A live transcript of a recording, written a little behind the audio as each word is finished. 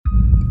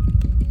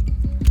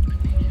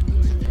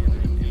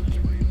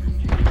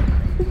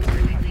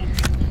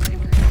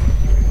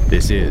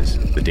This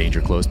is the Danger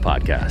Close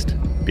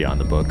podcast, Beyond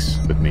the Books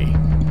with me,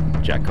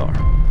 Jack Carr.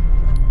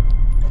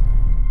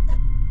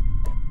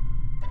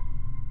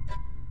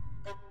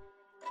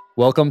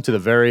 Welcome to the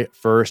very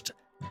first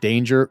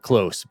Danger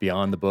Close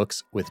Beyond the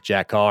Books with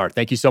Jack Carr.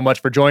 Thank you so much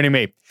for joining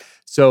me.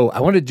 So I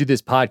wanted to do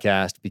this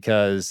podcast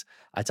because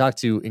I talk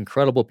to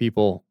incredible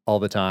people all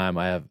the time.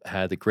 I have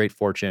had the great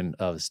fortune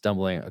of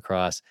stumbling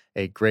across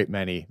a great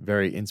many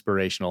very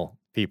inspirational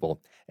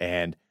people.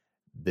 And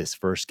this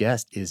first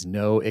guest is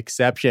no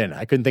exception.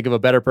 I couldn't think of a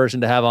better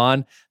person to have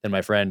on than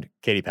my friend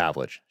Katie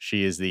Pavlich.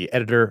 She is the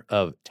editor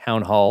of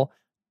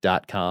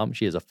townhall.com.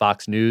 She is a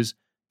Fox News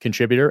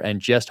contributor and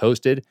just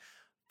hosted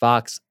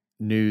Fox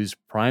News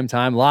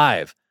Primetime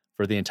Live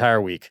for the entire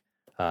week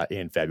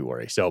in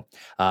February. So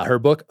her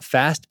book,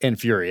 Fast and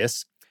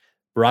Furious,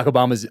 Barack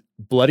Obama's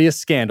Bloodiest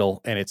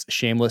Scandal and Its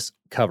Shameless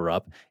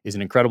Cover-Up, is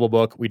an incredible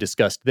book. We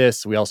discussed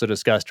this. We also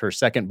discussed her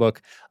second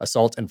book,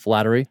 Assault and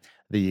Flattery,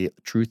 The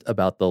Truth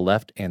About the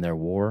Left and Their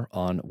War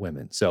on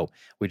Women. So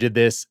we did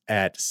this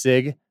at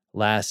SIG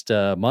last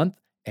month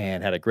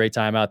and had a great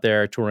time out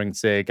there touring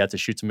SIG, got to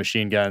shoot some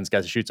machine guns,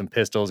 got to shoot some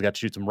pistols, got to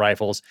shoot some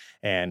rifles,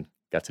 and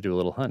got to do a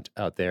little hunt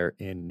out there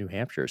in New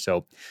Hampshire.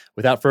 So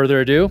without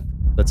further ado,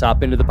 let's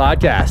hop into the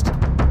podcast.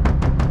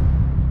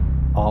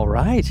 All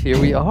right, here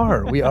we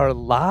are. We are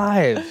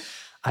live.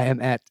 I am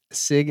at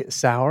Sig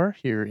Sauer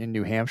here in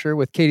New Hampshire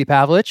with Katie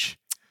Pavlich.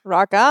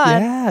 Rock on.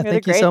 Yeah,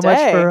 thank you so much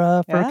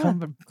for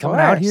coming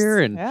out here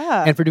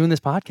and for doing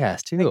this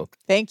podcast too.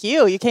 Thank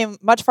you. You came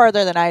much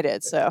farther than I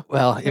did, so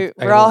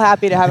we're all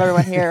happy to have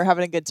everyone here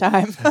having a good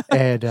time.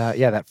 And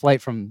that flight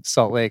from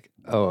Salt Lake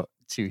to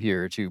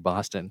here to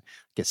Boston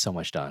gets so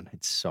much done.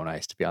 It's so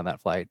nice to be on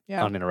that flight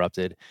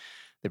uninterrupted.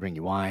 They bring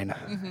you wine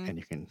and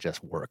you can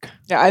just work.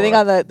 Yeah, I think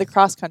on the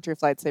cross-country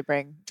flights, they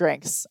bring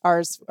drinks.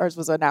 Ours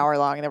was an hour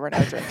long and there were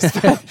no drinks.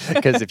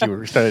 Because if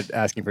you started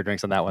asking for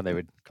drinks on that one, they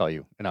would call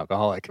you an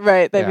alcoholic.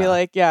 Right. They'd be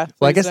like, yeah.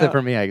 Well, I guess that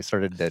for me, I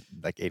started at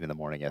like 8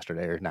 a.m.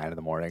 yesterday or 9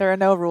 a.m. There are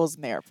no rules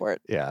in the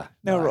airport. Yeah.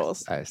 No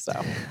rules. That's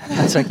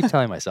what I keep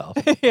telling myself.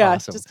 Yeah.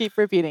 Awesome. Just keep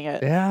repeating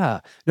it.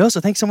 Yeah. No,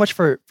 so thanks so much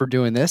for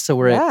doing this. So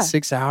we're at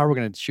 6 Hour. We're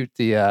going to shoot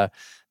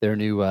their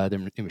new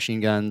machine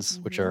guns,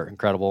 which are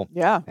incredible.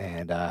 Yeah.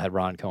 And had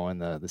Ron Cohen,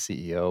 the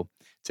CEO,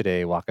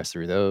 today walk us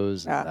through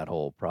those and that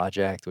whole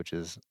project, which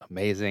is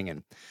amazing.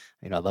 And,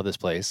 I love this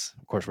place.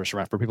 Of course, we're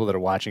surrounded, for people that are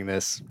watching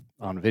this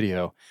on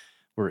video,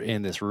 we're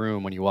in this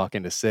room when you walk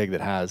into SIG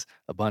that has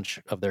a bunch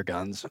of their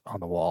guns on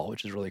the wall,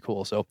 which is really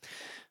cool. So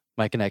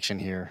my connection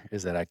here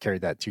is that I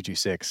carried that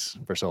 226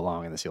 for so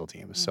long in the SEAL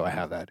teams. So I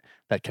have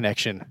that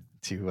connection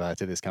to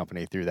this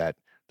company through that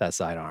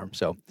sidearm.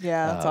 So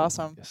that's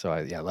awesome. So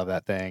I love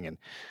that thing. And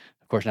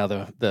of course now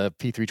the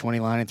P320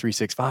 line and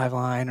 365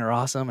 line are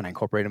awesome, and I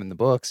incorporate them in the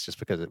books just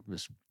because it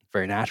was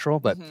very natural.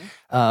 But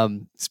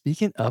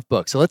speaking of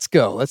books, so let's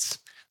go. Let's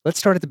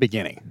start at the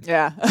beginning.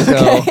 Yeah.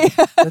 So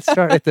let's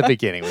start at the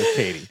beginning with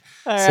Katie.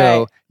 All so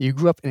right. You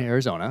grew up in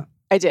Arizona.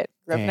 I did.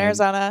 Grew up in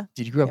Arizona.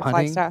 Did you grow up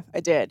hunting? Flagstaff.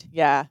 I did.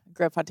 Yeah.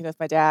 Grew up hunting with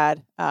my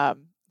dad.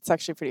 It's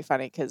actually pretty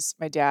funny because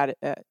my dad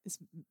is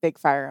a big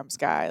firearms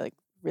guy, like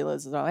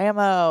reloads his own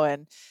ammo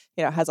and,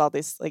 has all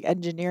this like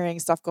engineering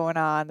stuff going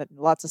on and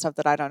lots of stuff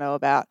that I don't know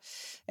about.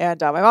 And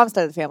my mom's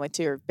side of the family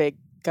too are big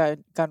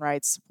gun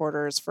rights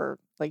supporters for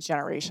like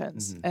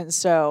generations. And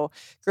so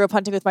grew up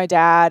hunting with my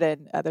dad.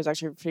 And there's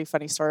actually a pretty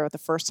funny story about the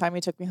first time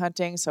he took me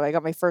hunting. So I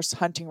got my first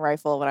hunting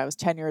rifle when I was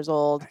 10 years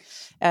old.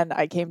 And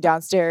I came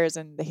downstairs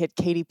and they had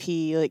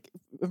KDP like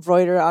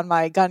embroidered on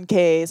my gun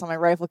case, on my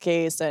rifle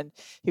case. And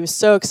he was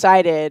so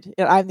excited.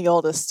 And I'm the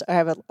oldest. I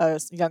have a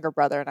younger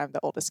brother and I'm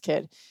the oldest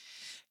kid.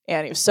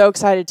 And he was so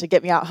excited to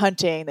get me out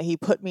hunting that he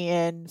put me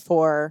in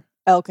for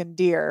elk and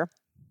deer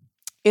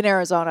in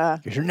Arizona.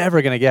 Because you're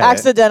never going to get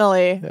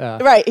accidentally. it. Yeah.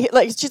 Right.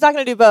 She's not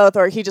going to do both,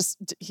 or he just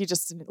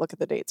didn't look at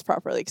the dates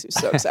properly because he was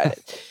so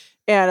excited.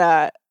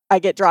 And I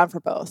get drawn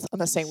for both on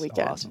the same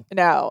weekend. Awesome.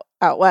 Now,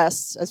 out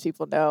west, as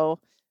people know,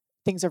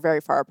 things are very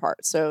far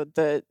apart. So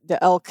the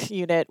elk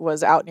unit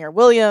was out near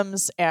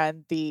Williams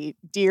and the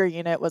deer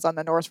unit was on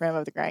the north rim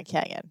of the Grand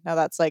Canyon. Now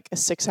that's like a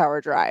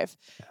 6-hour drive.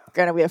 Yeah.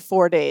 Granted, we have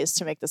 4 days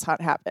to make this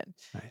hunt happen.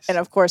 Nice. And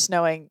of course,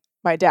 knowing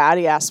my dad,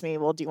 he asked me,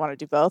 well, do you want to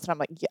do both? And I'm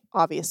like, yeah,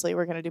 obviously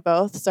we're going to do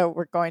both. So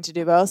we're going to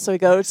do both. So we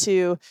go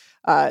to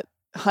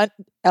hunt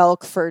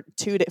elk for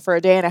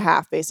a day and a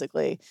half,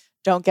 basically.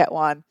 Don't get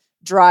one.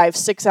 Drive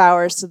 6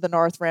 hours to the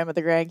north rim of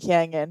the Grand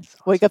Canyon,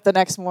 wake up the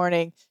next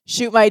morning,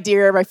 shoot my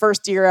deer, my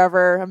first deer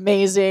ever,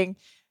 amazing,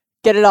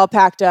 get it all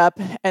packed up,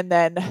 and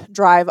then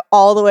drive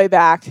all the way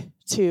back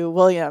to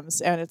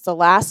Williams. And it's the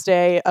last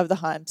day of the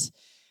hunt.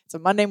 It's a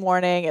Monday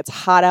morning. It's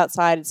hot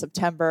outside in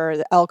September.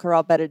 The elk are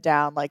all bedded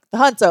down. Like, the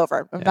hunt's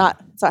over. It's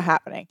not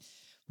happening.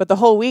 But the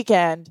whole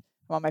weekend,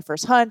 I'm on my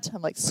first hunt.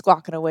 I'm like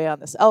squawking away on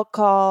this elk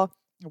call.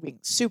 I'm being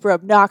super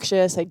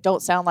obnoxious. I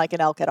don't sound like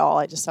an elk at all.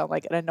 I just sound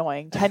like an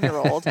annoying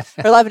 10-year-old. Or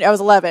 11. I was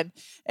 11.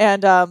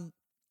 And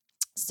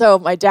so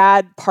my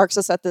dad parks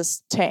us at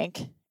this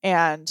tank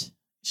and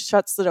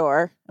shuts the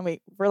door. And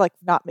we're like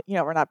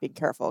we're not being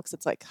careful because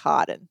it's like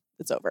hot and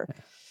it's over.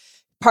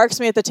 Parks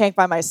me at the tank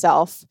by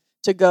myself.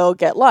 to go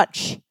get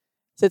lunch.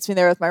 Sits me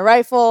there with my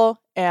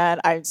rifle, and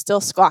I'm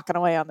still squawking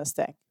away on this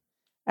thing.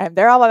 I'm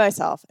there all by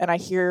myself, and I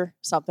hear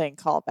something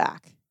call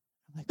back.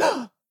 I'm like,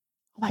 oh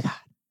my God,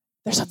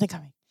 there's something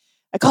coming.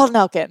 I called an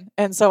Elkin.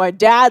 And so my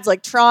dad's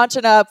like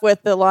tranching up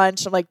with the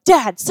lunch. I'm like,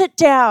 Dad, sit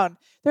down.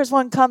 There's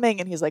one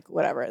coming. And he's like,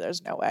 whatever,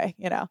 there's no way,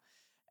 you know.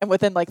 And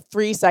within like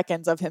 3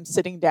 seconds of him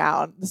sitting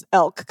down, this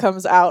elk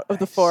comes out of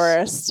the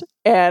forest,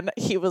 and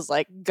he was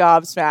like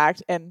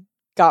gobsmacked and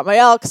got my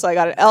elk. So I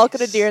got an elk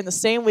and a deer in the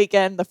same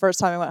weekend the first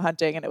time I went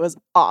hunting, and it was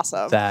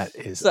awesome. That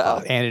is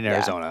and in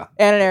Arizona.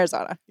 And in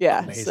Arizona.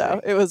 Yeah. Amazing.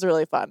 So it was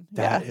really fun.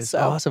 That is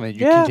awesome. And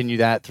you continue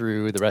that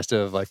through the rest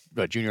of like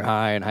junior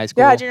high and high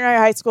school? Yeah, junior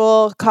high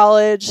school,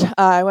 college.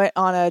 I went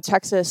on a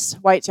Texas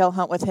whitetail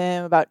hunt with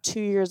him about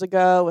 2 years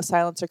ago with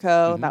Silencer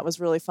Co. And that was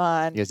really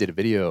fun. You guys did a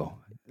video.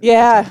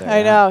 Yeah,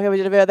 I know. Yeah, we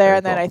did a video there. Very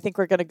and then cool. I think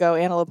we're going to go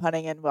antelope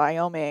hunting in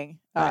Wyoming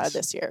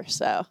this year.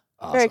 So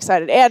Awesome. very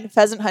excited. And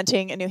pheasant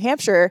hunting in New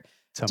Hampshire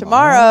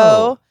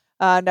tomorrow.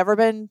 Never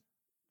been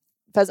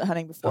pheasant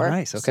hunting before. Oh,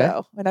 nice. Okay.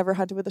 So I never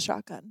hunted with a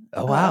shotgun.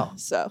 Oh, wow.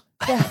 So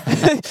yeah.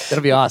 That'll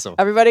be awesome.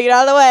 Everybody get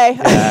out of the way.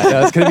 Yeah,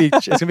 no,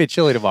 it's gonna be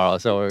chilly tomorrow,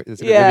 so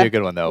it's gonna be a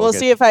good one though. We'll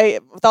see if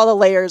with all the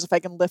layers, if I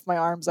can lift my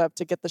arms up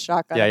to get the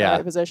shotgun in the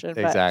right position.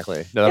 But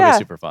exactly. No, that'll be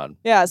super fun.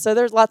 Yeah, so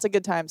there's lots of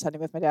good times hunting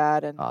with my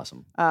dad, and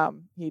awesome.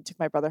 He took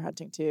my brother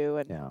hunting too,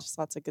 and just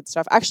lots of good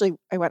stuff. Actually,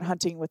 I went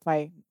hunting with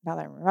now that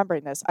I'm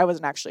remembering this, I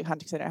wasn't actually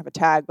hunting because I didn't have a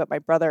tag, but my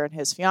brother and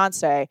his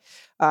fiance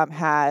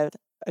had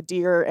a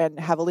deer and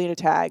javelina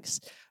tags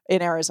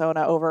in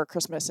Arizona over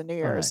Christmas and New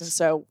Year's. Nice. And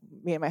so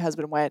me and my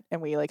husband went, and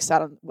we like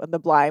sat on the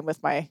blind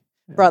with my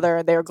brother,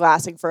 and they were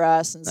glassing for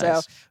us. And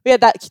so we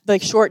had that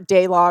like short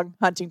day long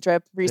hunting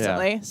trip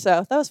recently.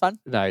 So that was fun.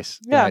 Nice.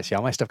 Yeah. Nice. Yeah.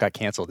 All my stuff got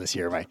canceled this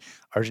year. My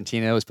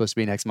Argentina was supposed to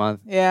be next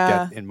month. Yeah.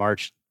 Got in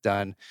March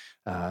done.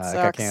 It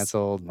got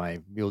canceled.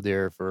 My mule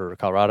deer for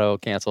Colorado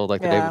canceled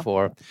like the day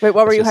before. Wait,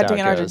 what were you hunting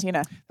in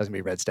Argentina? That's gonna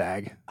be red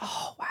stag.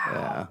 Oh wow.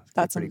 Yeah.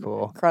 That's pretty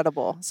cool.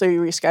 Incredible. So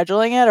you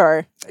rescheduling it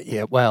or?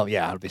 Yeah. Well,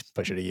 yeah, I'll be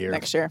pushing it a year.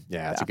 Next year.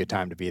 Yeah. It's a good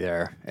time to be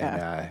there.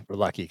 And we're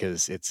lucky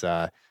because it's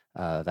that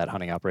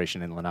hunting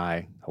operation in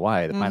Lanai,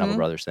 Hawaii, the Pineapple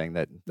Brothers thing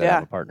that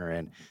I'm a partner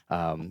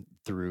in.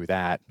 Through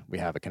that, we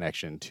have a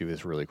connection to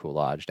this really cool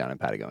lodge down in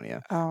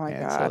Patagonia. Oh my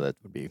God. So that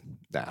would be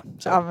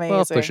So amazing.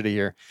 We'll push it a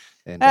year.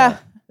 And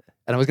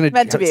I was going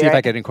to see if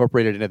I could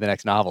incorporate it into the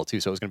next novel too.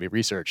 So it was going to be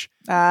research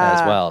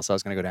as well. So I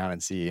was going to go down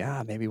and see,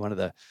 maybe one of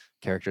the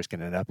characters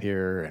can end up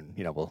here, and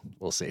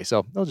we'll see.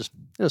 So they'll just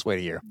wait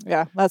a year.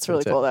 Yeah, that's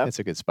really cool though. It's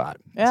a good spot.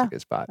 Yeah, it's a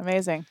good spot.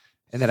 Amazing.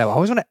 And then I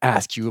always want to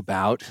ask you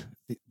about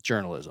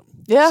journalism.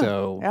 Yeah.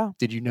 So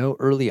did you know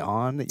early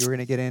on that you were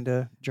going to get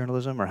into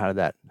journalism, or how did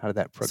that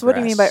progress? So what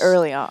do you mean by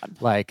early on?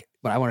 Like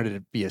when I wanted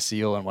to be a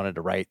SEAL and wanted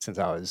to write since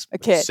I was a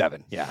kid.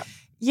 7. Yeah.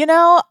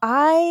 No,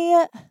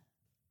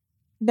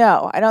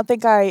 I don't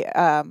think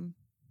I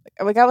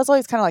was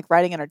always kind of like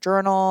writing in a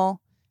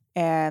journal,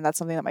 and that's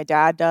something that my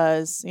dad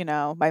does.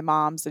 My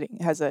mom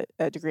has a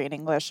degree in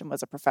English and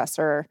was a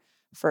professor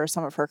for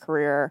some of her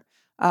career.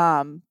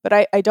 But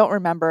I don't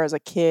remember as a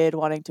kid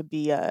wanting to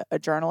be a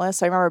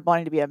journalist. I remember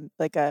wanting to be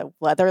a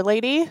weather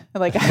lady,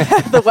 like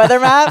the weather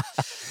map.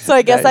 So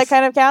I guess that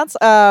kind of counts.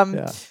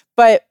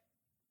 But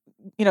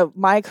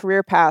my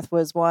career path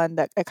was one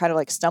that I kind of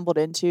like stumbled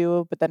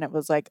into, but then it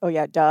was like, oh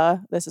yeah, duh,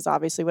 this is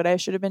obviously what I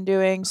should have been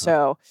doing.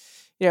 So,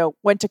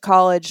 went to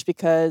college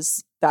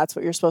because that's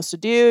what you're supposed to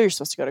do. You're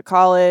supposed to go to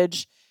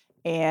college,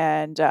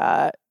 and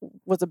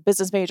was a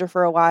business major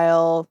for a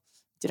while.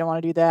 Didn't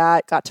want to do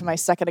that. Got to my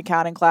second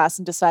accounting class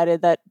and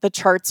decided that the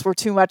charts were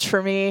too much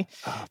for me.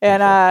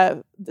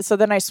 And so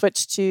then I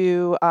switched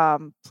to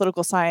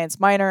political science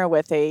minor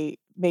with a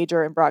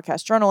major in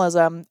broadcast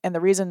journalism. And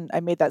the reason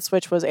I made that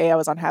switch was I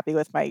was unhappy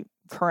with my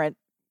current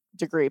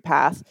degree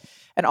path.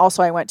 And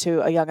also I went to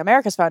a Young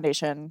America's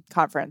Foundation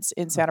conference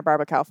in Santa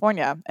Barbara,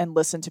 California, and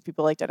listened to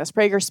people like Dennis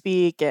Prager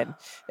speak. And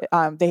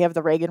they have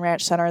the Reagan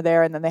Ranch Center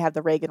there, and then they have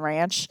the Reagan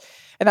Ranch.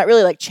 And that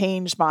really like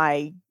changed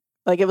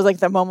it was like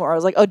the moment where I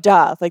was like, oh,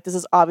 duh, like this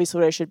is obviously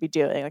what I should be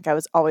doing. Like I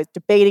was always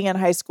debating in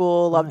high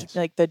school, loved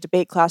like the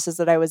debate classes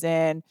that I was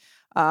in,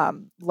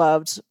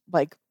 loved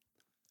like,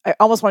 I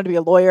almost wanted to be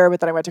a lawyer, but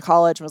then I went to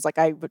college and was like,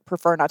 I would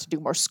prefer not to do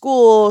more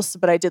schools,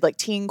 but I did like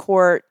teen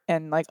court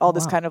and like all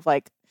this kind of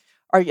like,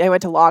 I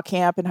went to law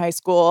camp in high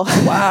school.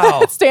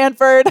 Wow. At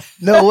Stanford.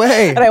 No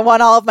way. And I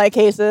won all of my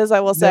cases, I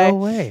will say. No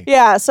way.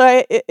 Yeah.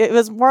 So it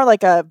was more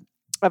like I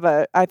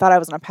thought I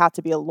was on a path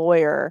to be a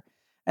lawyer.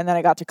 And then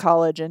I got to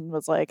college and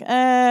was like,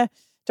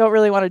 don't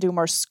really want to do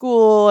more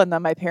school. And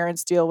then my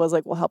parents' deal was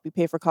like, we'll help you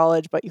pay for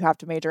college, but you have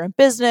to major in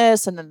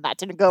business. And then that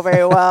didn't go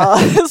very well.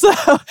 So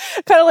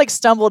kind of like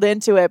stumbled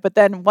into it. But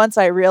then once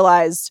I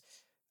realized,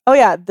 oh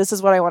yeah, this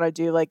is what I want to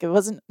do. Like it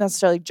wasn't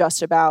necessarily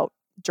just about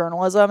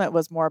journalism. It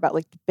was more about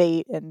like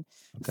debate and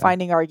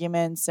finding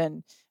arguments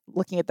and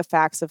looking at the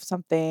facts of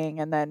something.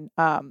 And then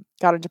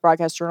got into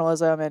broadcast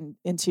journalism and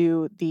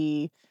into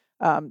the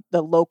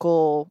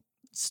local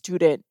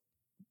student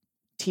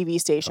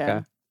TV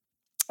station.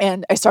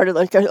 And I started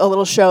like a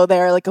little show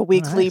there, like a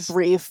weekly nice.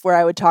 brief where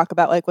I would talk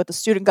about like what the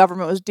student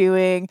government was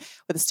doing,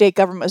 what the state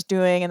government was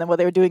doing, and then what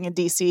they were doing in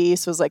DC.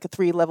 So it was like a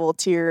 3-level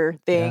tier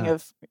thing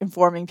of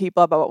informing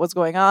people about what was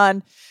going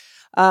on.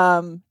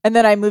 And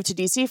then I moved to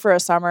DC for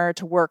a summer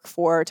to work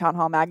for Town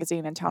Hall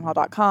Magazine and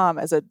townhall.com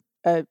as a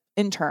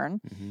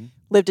intern.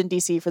 Lived in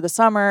DC for the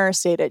summer,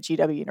 stayed at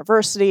GW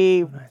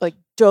University, like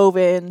dove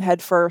in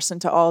headfirst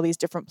into all these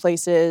different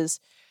places.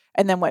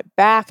 And then went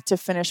back to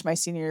finish my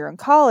senior year in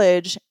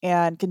college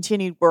and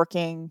continued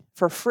working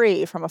for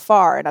free from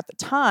afar. And at the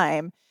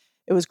time,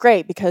 it was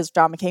great because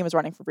John McCain was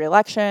running for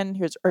re-election.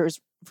 He was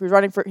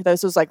running for,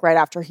 this was like right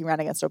after he ran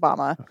against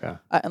Obama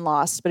and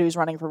lost, but he was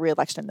running for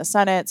re-election in the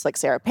Senate. So like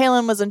Sarah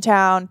Palin was in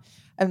town,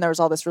 and there was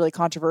all this really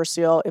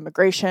controversial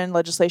immigration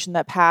legislation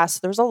that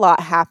passed. There was a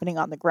lot happening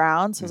on the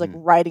ground. So I was like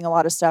writing a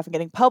lot of stuff and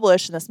getting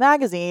published in this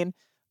magazine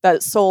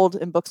that sold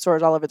in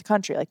bookstores all over the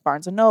country, like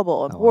Barnes and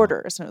Noble and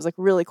Borders. And it was like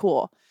really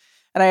cool.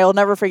 And I'll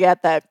never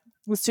forget that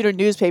the student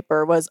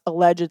newspaper was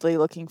allegedly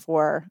looking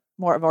for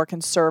a more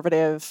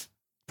conservative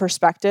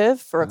perspective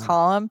for a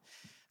column.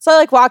 So I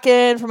like walk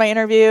in for my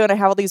interview and I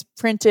have all these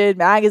printed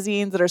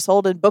magazines that are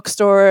sold in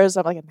bookstores.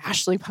 I'm like a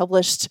nationally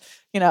published,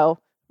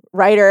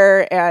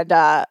 writer,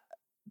 and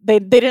they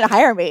didn't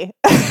hire me.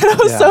 I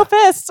was so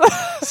pissed.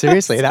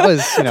 Seriously, that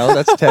was,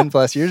 that's 10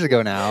 plus years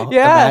ago now.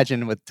 Yeah.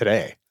 Imagine with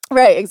today.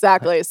 Right,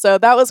 exactly. So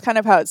that was kind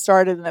of how it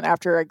started. And then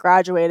after I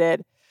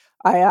graduated,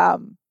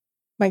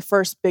 my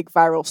first big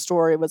viral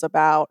story was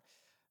about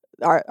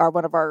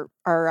one of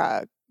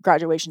our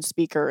graduation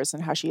speakers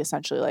and how she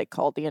essentially like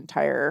called the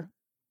entire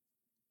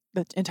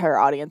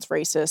audience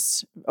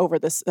racist over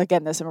this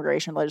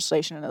immigration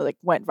legislation, and it like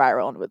went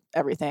viral and with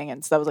everything.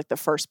 And so that was like the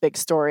first big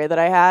story that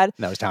I had.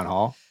 And that was Town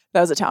Hall? That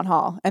was a Town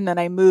Hall. And then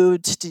I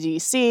moved to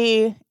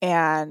DC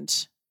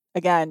and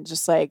again,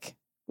 just like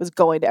was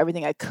going to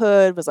everything I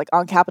could, was like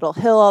on Capitol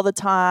Hill all the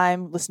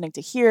time, listening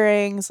to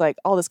hearings, like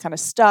all this kind of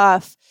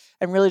stuff,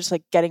 and really just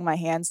like getting my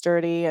hands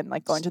dirty and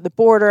like going to the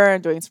border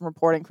and doing some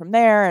reporting from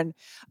there. And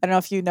I don't know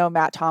if you know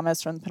Matt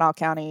Thomas from the Pinal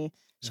County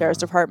Sheriff's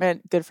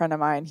Department, good friend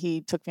of mine.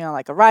 He took me on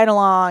like a ride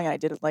along and I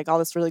did like all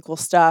this really cool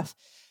stuff.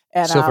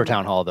 And so for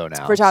Town Hall though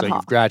now. For Town Hall.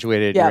 You've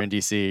graduated, you're in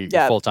DC,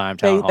 you're full-time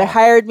Town Hall. They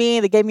hired me,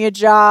 they gave me a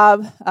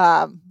job.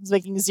 I was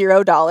making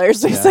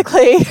 $0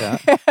 basically.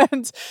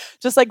 And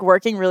just like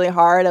working really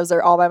hard. I was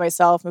there all by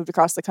myself, moved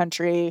across the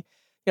country,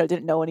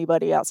 didn't know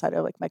anybody outside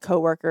of like my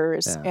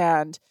coworkers,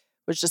 and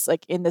was just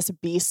like in this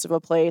beast of a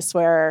place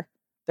where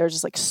there's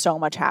just like so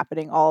much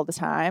happening all the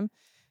time.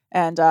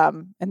 And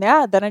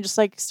then I just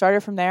like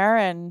started from there,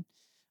 and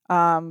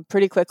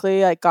pretty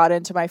quickly I got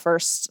into my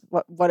first,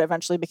 what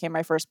eventually became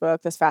my first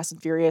book, this Fast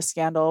and Furious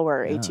scandal,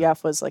 where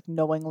ATF was like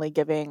knowingly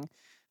giving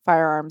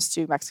firearms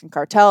to Mexican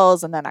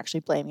cartels and then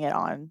actually blaming it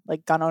on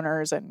like gun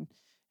owners and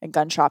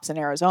gun shops in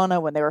Arizona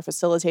when they were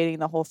facilitating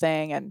the whole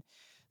thing. And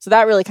so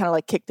that really kind of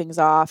like kicked things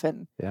off,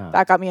 and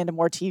that got me into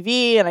more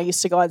TV. And I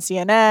used to go on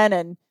CNN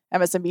and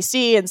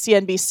MSNBC and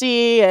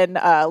CNBC, and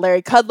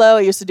Larry Kudlow,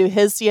 I used to do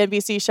his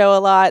CNBC show a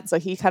lot. So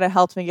he kind of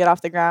helped me get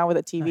off the ground with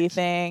a TV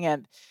thing.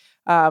 And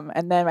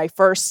then my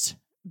first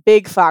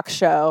big Fox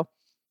show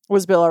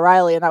was Bill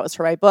O'Reilly, and that was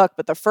for my book.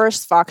 But the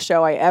first Fox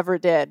show I ever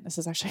did, this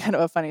is actually kind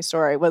of a funny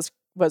story, was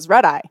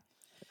Red Eye.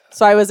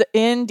 So I was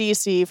in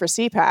DC for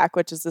CPAC,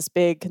 which is this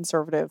big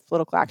conservative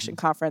political action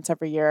conference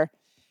every year.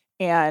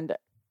 And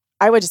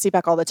I went to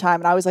CPAC all the time,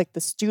 and I was like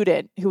the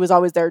student who was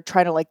always there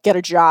trying to like get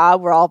a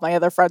job where all my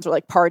other friends were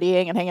like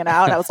partying and hanging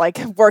out. And I was like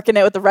working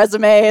it with the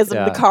resumes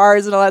and the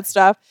cards and all that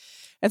stuff.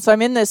 And so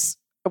I'm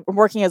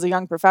working as a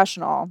young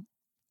professional.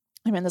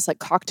 I'm in this like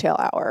cocktail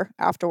hour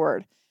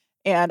afterward,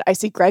 and I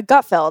see Greg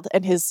Gutfeld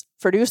and his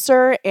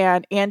producer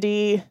and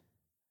Andy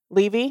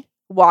Levy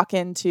walk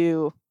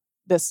into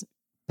this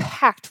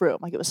packed room.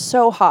 Like it was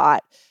so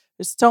hot.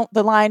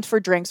 The line for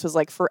drinks was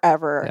like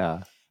forever.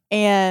 Yeah.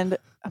 And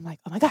I'm like,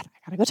 oh my God, I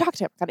gotta go talk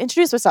to him. I gotta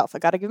introduce myself. I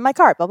gotta give him my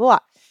card, blah, blah, blah.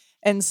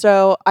 And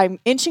so I'm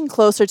inching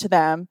closer to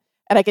them,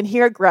 and I can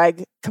hear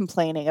Greg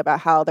complaining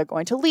about how they're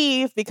going to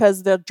leave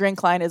because the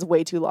drink line is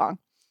way too long.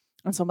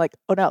 And so I'm like,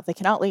 oh no, they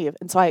cannot leave.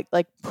 And so I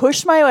like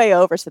push my way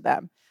over to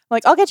them. I'm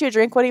like, I'll get you a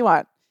drink. What do you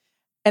want?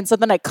 And so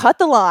then I cut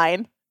the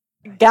line,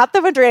 got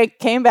them a drink,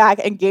 came back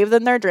and gave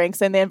them their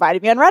drinks, and they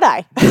invited me on Red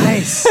Eye.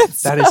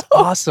 Nice. That is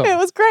awesome. It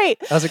was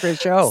great. That was a great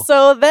show.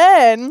 So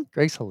then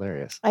Greg's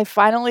hilarious. I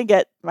finally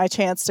get my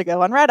chance to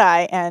go on Red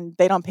Eye, and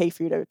they don't pay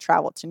for you to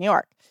travel to New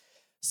York.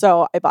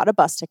 So I bought a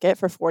bus ticket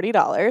for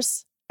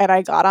 $40, and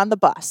I got on the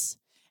bus.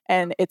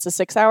 And it's a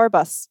 6-hour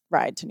bus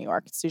ride to New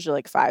York. It's usually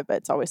like 5, but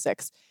it's always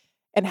 6.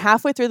 And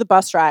halfway through the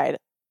bus ride,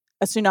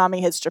 a tsunami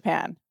hits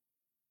Japan,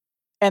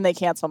 and they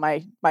cancel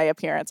my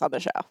appearance on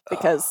the show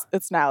because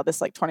it's now this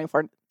like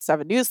 24/7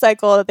 news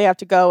cycle that they have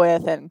to go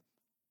with. And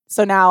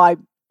so now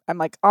I'm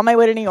like on my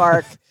way to New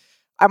York.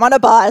 I'm on a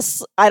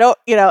bus. I don't,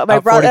 my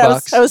brother,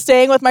 I was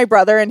staying with my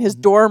brother in his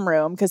dorm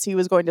room because he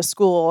was going to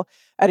school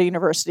at a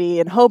university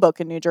in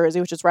Hoboken, New Jersey,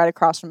 which is right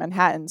across from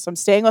Manhattan. So I'm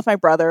staying with my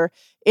brother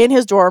in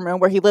his dorm room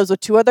where he lives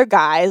with 2 other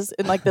guys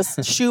in like this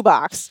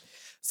shoebox.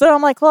 So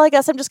I'm like, well, I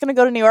guess I'm just going to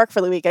go to New York for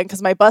the weekend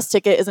because my bus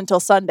ticket is until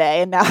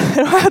Sunday. And now I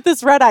don't have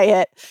this red eye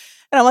hit.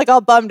 And I'm like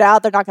all bummed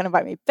out. They're not going to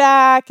invite me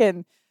back.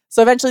 And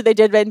so eventually they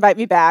did invite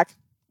me back,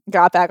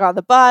 got back on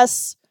the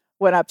bus,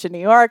 went up to New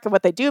York. And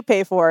what they do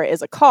pay for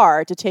is a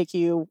car to take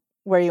you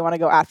where you want to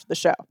go after the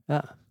show.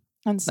 Yeah.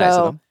 And Nice of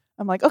so them.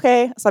 I'm like,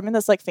 okay. So I'm in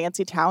this like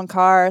fancy town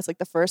car. It's like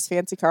the first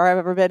fancy car I've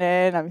ever been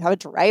in. I have a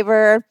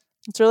driver.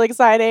 It's really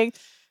exciting.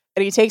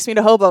 And he takes me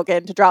to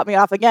Hoboken to drop me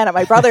off again at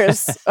my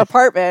brother's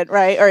apartment,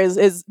 right? Or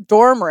his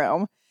dorm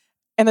room.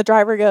 And the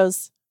driver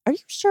goes, are you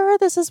sure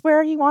this is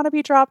where you want to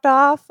be dropped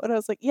off? And I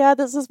was like, yeah,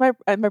 this is my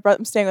brother.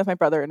 I'm staying with my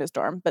brother in his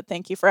dorm, but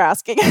thank you for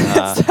asking.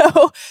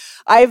 So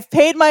I've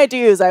paid my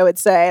dues, I would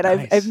say. And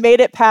Nice. I've made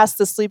it past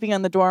the sleeping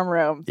in the dorm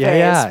room phase.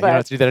 Yeah. You But don't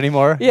have to do that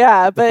anymore.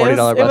 yeah, but $40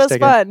 it bus was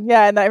ticket. fun.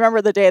 Yeah, and I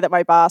remember the day that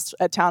my boss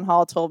at town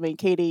hall told me,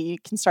 Katie, you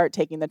can start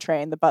taking the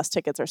train. The bus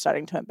tickets are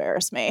starting to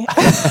embarrass me.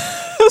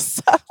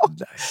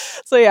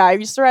 So yeah, I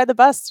used to ride the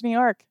bus to New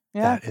York.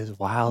 Yeah. That is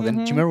wild. And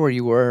do you Mhm. remember where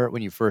you were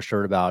when you first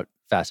heard about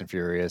Fast and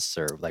Furious,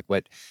 or like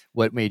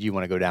what made you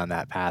want to go down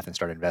that path and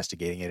start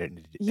investigating it? And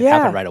did it Yeah.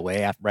 happen right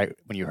away right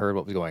when you heard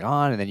what was going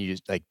on, and then you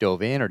just like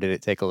dove in, or did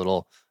it take a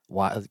little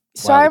while?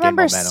 So I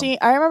remember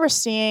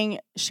seeing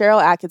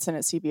Cheryl Atkinson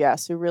at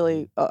CBS, who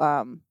really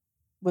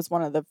was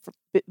one of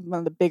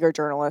the bigger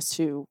journalists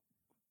who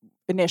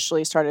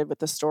initially started with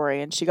the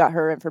story, and she got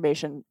her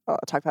information. I'll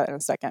talk about it in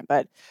a second,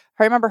 but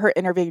I remember her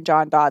interviewing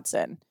John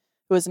Dodson,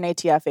 who was an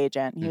ATF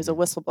agent. He was a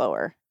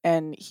whistleblower,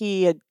 and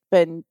he had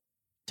been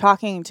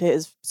talking to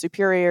his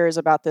superiors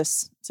about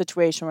this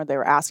situation where they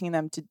were asking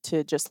them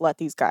to just let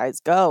these guys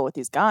go with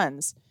these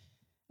guns.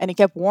 And he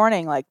kept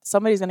warning, like,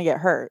 somebody's going to get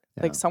hurt.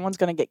 Yeah. Like, someone's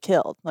going to get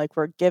killed. Like,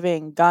 we're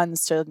giving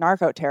guns to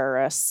narco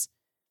terrorists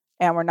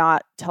and we're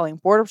not telling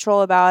Border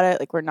Patrol about it.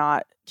 Like, we're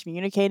not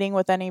communicating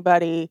with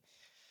anybody.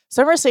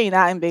 So I remember seeing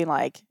that and being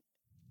like,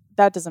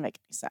 that doesn't make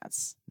any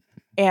sense.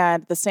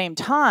 And at the same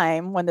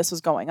time, when this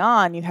was going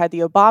on, you had the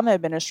Obama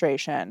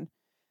administration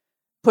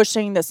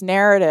pushing this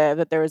narrative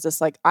that there was this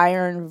like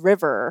iron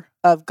river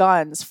of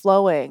guns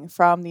flowing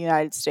from the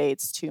United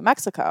States to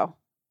Mexico.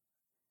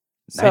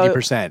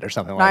 90% or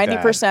something like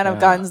that. 90% of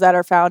guns that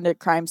are found at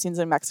crime scenes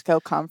in Mexico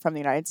come from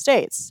the United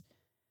States.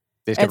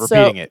 They just kept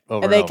repeating it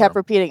over and they over. kept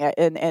repeating it.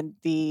 And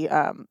the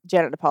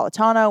Janet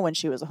Napolitano, when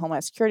she was a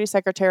Homeland Security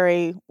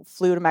Secretary,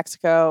 flew to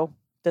Mexico.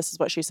 This is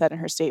what she said in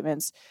her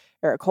statements.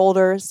 Eric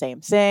Holder,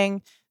 same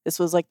thing. This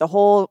was like the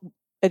whole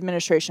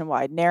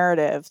administration-wide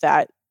narrative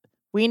that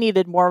we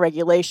needed more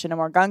regulation and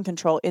more gun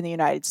control in the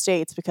United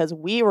States because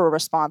we were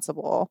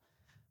responsible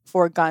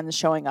for guns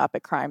showing up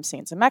at crime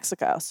scenes in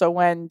Mexico. So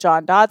when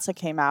John Dodson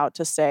came out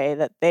to say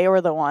that they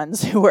were the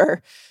ones who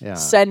were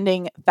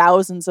sending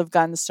thousands of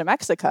guns to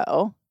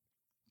Mexico,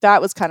 that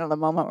was kind of the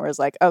moment where it was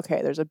like,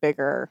 okay, there's a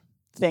bigger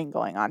thing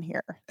going on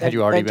here. Had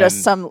you already than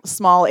just some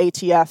small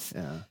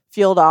ATF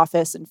field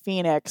office in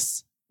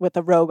Phoenix with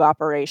a rogue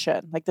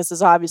operation? Like, this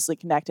is obviously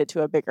connected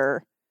to a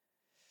bigger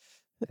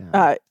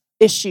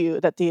issue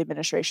that the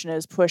administration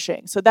is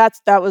pushing. So that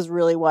was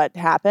really what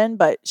happened.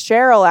 But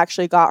Cheryl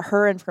actually got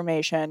her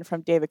information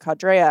from David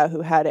Codrea,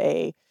 who had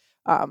a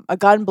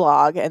gun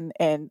blog,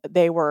 and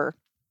they were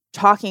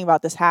talking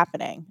about this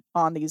happening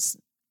on these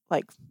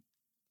like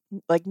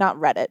not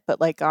Reddit,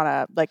 but like on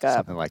a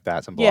something like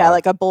that. Some blog.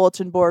 like a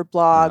bulletin board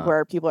blog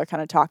where people are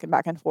kind of talking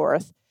back and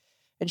forth.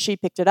 And she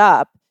picked it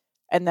up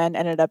and then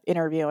ended up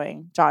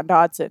interviewing John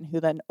Dodson, who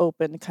then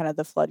opened kind of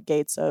the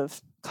floodgates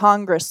of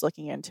Congress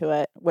looking into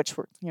it, which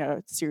were,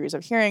 a series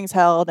of hearings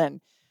held,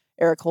 and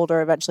Eric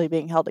Holder eventually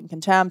being held in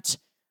contempt,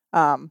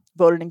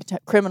 voted in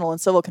criminal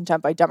and civil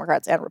contempt by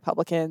Democrats and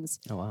Republicans.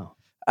 Oh,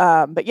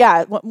 wow. But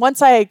yeah,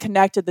 once I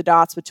connected the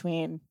dots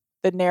between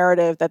the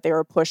narrative that they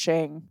were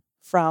pushing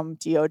from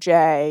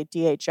DOJ,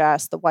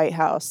 DHS, the White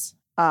House,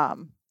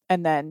 and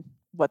then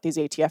what these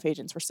ATF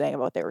agents were saying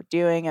about what they were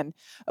doing. And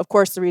of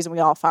course, the reason we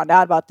all found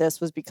out about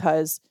this was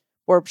because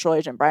Border Patrol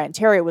agent Brian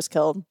Terry was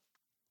killed.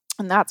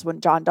 And that's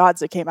when John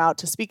Dodson came out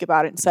to speak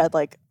about it and said,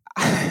 like,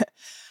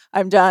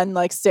 I'm done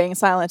like staying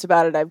silent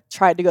about it. I've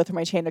tried to go through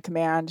my chain of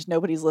command.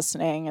 Nobody's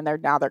listening. And they're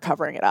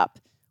covering it up,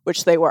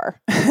 which they were.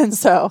 And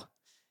so,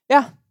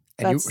 yeah.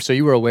 And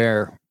you were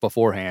aware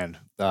beforehand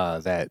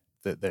that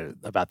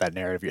about that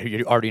narrative.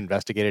 You already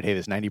investigated, hey,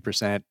 this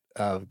 90%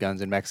 of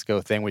guns in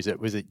Mexico thing. Was it?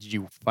 Did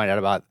you find out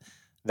about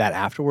that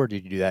afterward?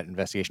 Did you do that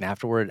investigation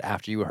afterward,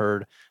 after you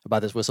heard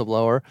about this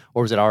whistleblower?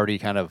 Or was it already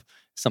kind of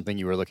something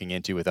you were looking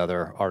into with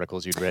other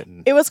articles you'd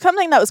written? It was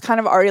something that was kind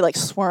of already like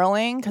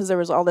swirling because there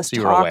was all this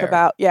talk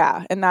about,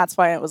 and that's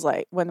why it was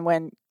like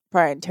when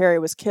Brian Terry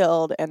was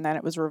killed and then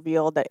it was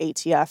revealed that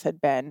ATF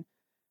had been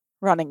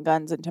running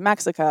guns into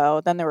Mexico,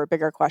 then there were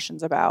bigger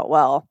questions about,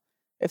 well,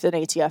 if an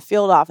ATF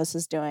field office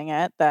is doing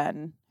it,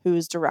 then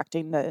who's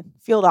directing the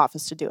field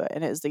office to do it?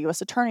 And is the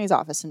U.S. Attorney's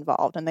Office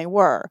involved? And they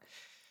were.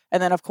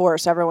 And then, of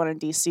course, everyone in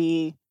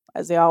D.C.,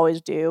 as they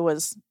always do,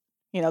 was,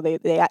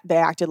 they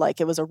acted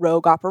like it was a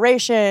rogue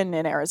operation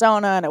in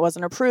Arizona and it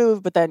wasn't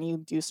approved. But then you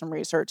do some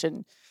research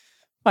and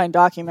find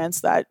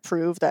documents that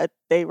prove that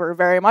they were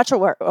very much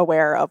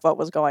aware of what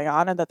was going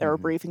on and that there were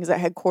briefings at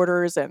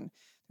headquarters. And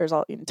there's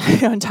all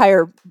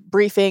entire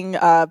briefing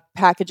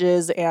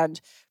packages and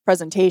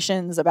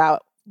presentations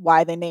about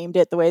why they named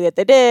it the way that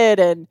they did,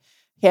 and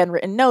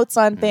handwritten notes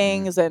on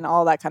things and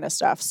all that kind of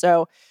stuff.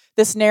 So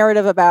this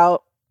narrative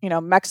about,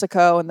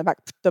 Mexico and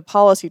the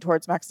policy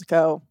towards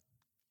Mexico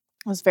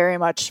was very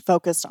much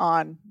focused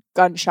on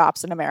gun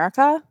shops in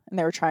America, and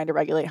they were trying to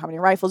regulate how many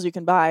rifles you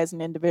can buy as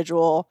an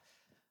individual.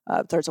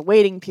 There's a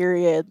waiting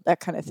period, that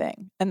kind of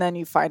thing. And then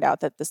you find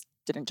out that this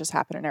didn't just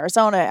happen in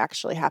Arizona, it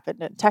actually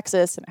happened in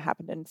Texas, and it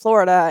happened in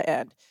Florida,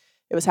 and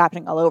it was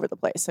happening all over the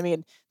place. I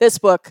mean, this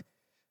book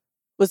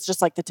was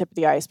just like the tip of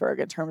the iceberg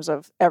in terms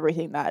of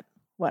everything that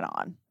went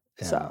on.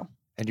 Yeah. So,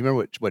 and do you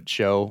remember what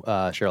show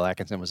Cheryl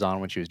Atkinson was on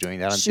when she was doing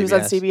that on CBS? She was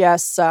on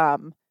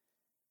CBS.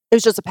 It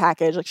was just a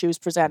package. Like, she was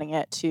presenting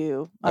it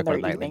on their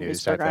nightly evening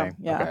news type program.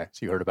 thing. Yeah. Okay.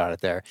 So you heard about it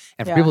there.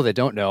 And for people that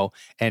don't know,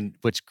 and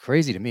what's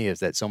crazy to me is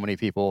that so many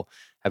people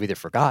have either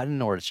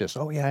forgotten, or it's just,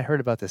 oh yeah, I heard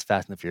about this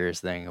Fast and the Furious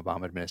thing,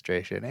 Obama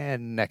administration,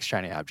 and next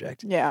shiny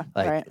object. Yeah.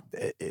 Like,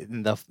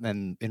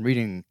 and in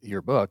reading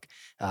your book,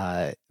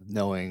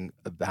 knowing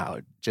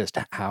about just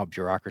how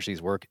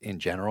bureaucracies work in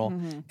general,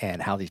 and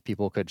how these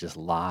people could just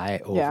lie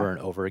over and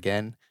over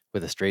again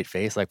with a straight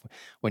face. Like,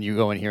 when you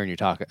go in here and you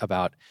talk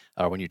about,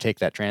 when you take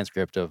that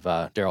transcript of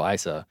Daryl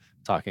Issa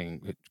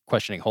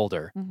questioning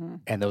Holder,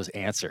 and those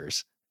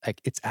answers, like,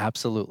 it's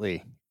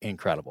absolutely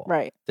incredible.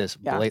 Right. This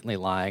blatantly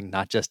lying,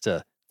 not just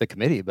to the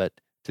committee, but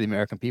to the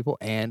American people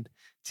and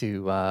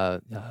to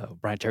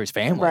Brian Terry's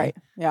family. Right.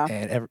 Yeah.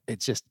 And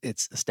it's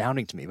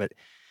astounding to me, but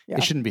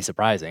it shouldn't be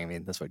surprising. I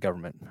mean, that's what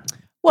government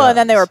Well, does. and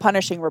then they were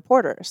punishing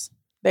reporters.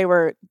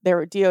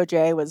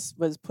 DOJ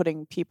was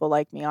putting people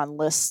like me on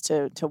lists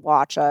to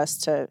watch us,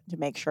 to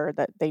make sure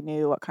that they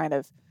knew what kind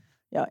of,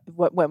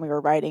 when we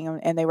were writing,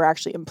 and they were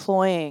actually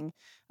employing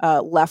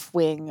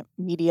left-wing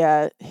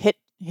media hit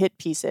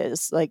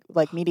pieces,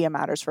 like Media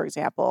Matters, for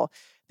example.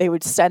 They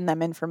would send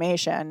them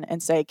information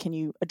and say, can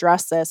you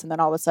address this? And then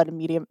all of a sudden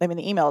the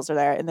emails are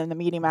there. And then the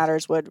Media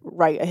Matters would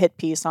write a hit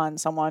piece on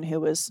someone who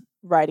was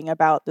writing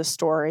about this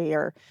story,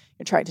 or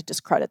trying to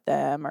discredit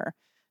them, or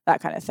that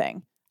kind of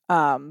thing.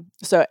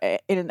 So,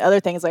 and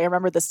other things, I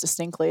remember this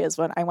distinctly, is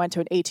when I went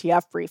to an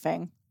ATF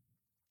briefing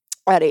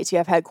at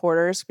ATF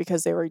headquarters,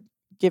 because they were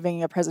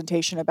giving a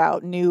presentation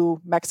about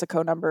new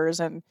Mexico numbers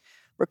and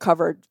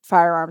recovered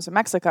firearms in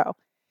Mexico.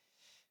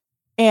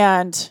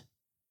 And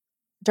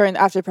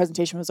after the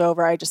presentation was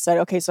over, I just said,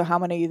 okay, so how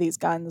many of these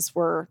guns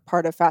were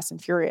part of Fast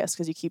and Furious?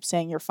 Because you keep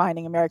saying you're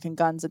finding American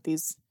guns at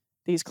these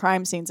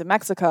crime scenes in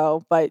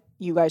Mexico, but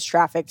you guys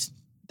trafficked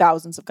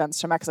thousands of guns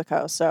to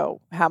Mexico.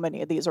 So how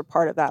many of these are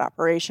part of that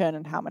operation,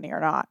 and how many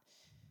are not?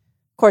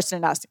 Of course,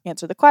 didn't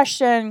answer the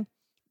question.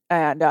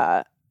 And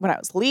when I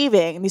was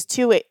leaving, these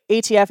two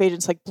ATF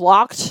agents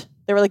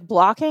they were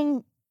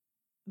blocking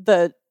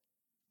the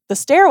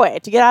stairway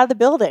to get out of the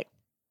building.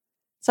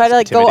 So I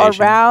had to go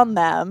around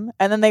them,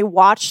 and then they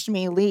watched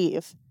me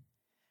leave.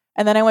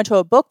 And then I went to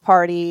a book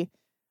party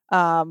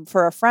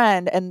for a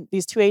friend, and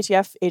these two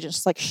ATF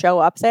agents just show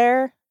up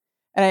there.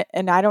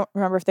 And I don't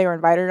remember if they were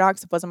invited or not,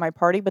 because it wasn't my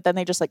party, but then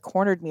they just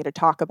cornered me to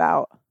talk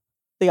about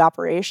the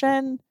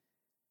operation.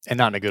 And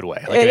not in a good way,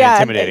 an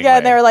intimidating way. Yeah,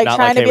 and they were not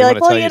trying to hey, be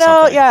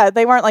well,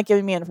 they weren't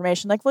giving me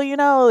information.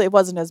 It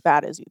wasn't as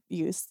bad as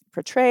you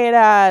portray it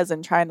as,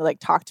 and trying to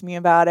talk to me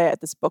about it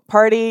at this book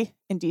party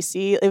in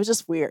DC. It was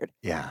just weird.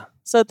 Yeah.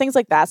 So things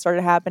like that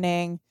started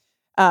happening.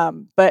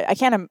 But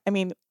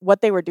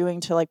what they were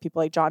doing to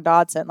people like John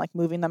Dodson,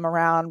 moving them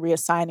around,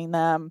 reassigning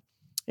them,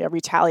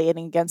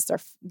 retaliating against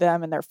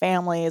them and their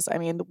families. I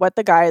mean, what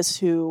the guys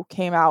who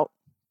came out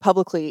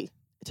publicly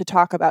to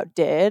talk about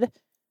did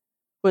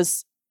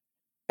was,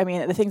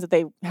 the things that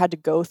they had to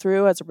go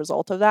through as a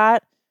result of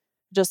that,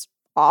 just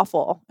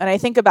awful. And I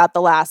think about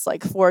the last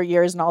 4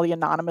 years and all the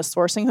anonymous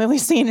sourcing that we've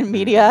seen in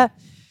media.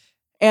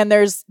 And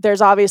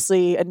there's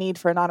obviously a need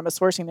for anonymous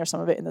sourcing. There's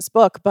some of it in this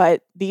book,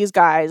 but these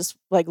guys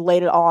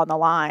laid it all on the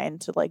line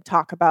to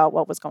talk about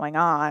what was going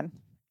on,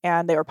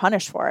 and they were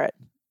punished for it.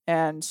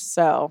 And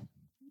so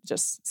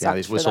just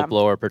these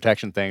whistleblower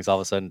protection things all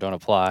of a sudden don't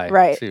apply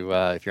to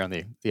if you're on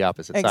the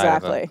opposite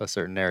side of a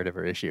certain narrative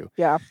or issue.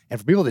 Yeah. And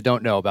for people that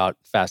don't know about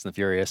Fast and the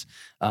Furious,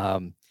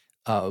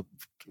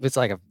 it's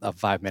like a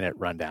 5-minute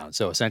rundown.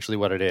 So essentially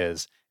what it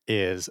is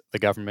the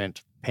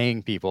government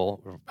paying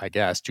people, I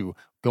guess, to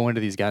go into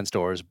these gun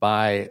stores,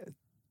 buy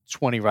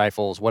 20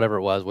 rifles, whatever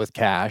it was, with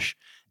cash,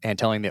 and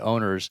telling the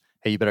owners,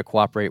 hey, you better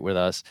cooperate with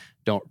us.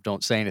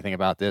 Don't say anything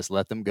about this.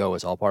 Let them go.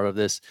 It's all part of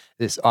this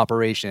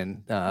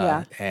operation.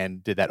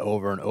 And did that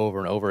over and over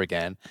and over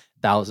again.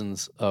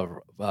 Thousands of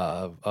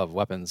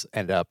weapons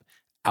end up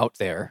out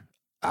there,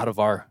 out of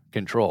our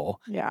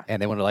control. Yeah.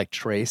 And they want to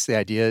trace the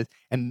idea.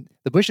 And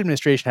the Bush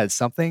administration had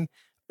something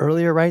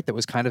earlier, right, that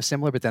was kind of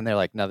similar, but then they're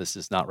like, no, this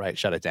is not right,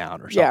 shut it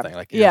down, or something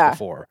years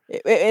before.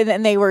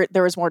 And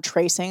there was more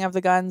tracing of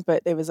the guns,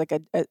 but it was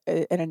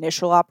an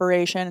initial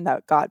operation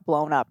that got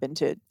blown up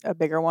into a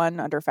bigger one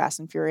under Fast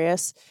and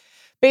Furious.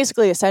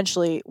 Basically,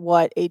 essentially,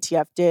 what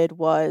ATF did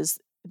was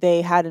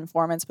they had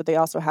informants, but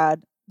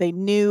they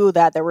knew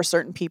that there were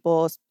certain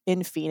people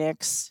in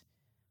Phoenix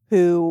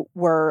who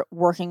were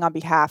working on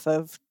behalf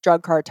of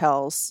drug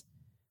cartels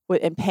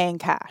and paying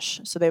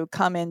cash. So they would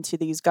come into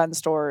these gun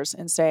stores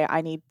and say,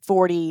 I need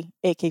 40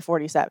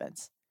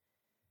 AK-47s.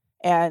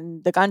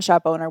 And the gun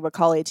shop owner would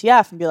call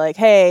ATF and be like,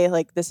 hey,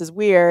 like, this is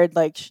weird.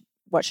 Like,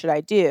 what should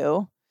I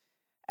do?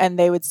 And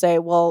they would say,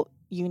 well,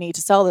 you need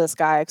to sell this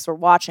guy because we're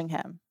watching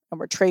him and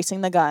we're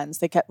tracing the guns.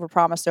 They were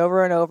promised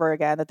over and over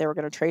again that they were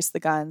going to trace the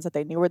guns, that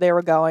they knew where they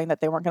were going,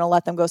 that they weren't going to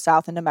let them go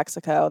south into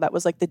Mexico. That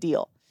was like the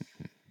deal.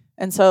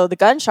 And so the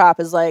gun shop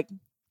is like,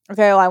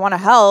 okay, well, I want to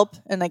help.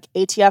 And like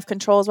ATF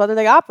controls whether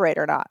they operate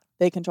or not.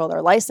 They control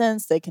their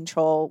license. They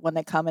control when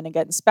they come in and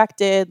get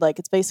inspected. Like,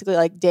 it's basically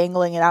like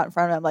dangling it out in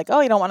front of them. Like,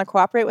 oh, you don't want to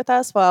cooperate with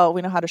us? Well,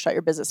 we know how to shut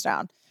your business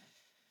down.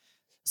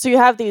 So you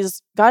have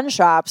these gun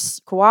shops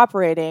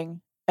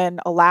cooperating and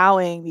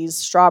allowing these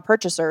straw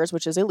purchasers,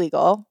 which is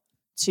illegal,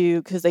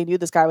 because they knew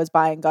this guy was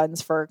buying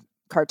guns for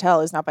cartel.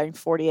 He's not buying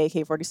 40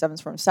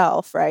 AK-47s for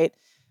himself, right?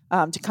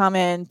 To come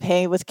in,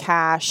 pay with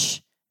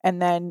cash,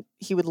 and then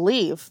he would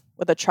leave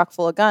with a truck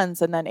full of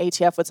guns. And then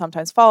ATF would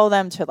sometimes follow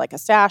them to like a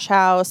stash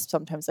house.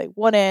 Sometimes they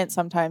wouldn't.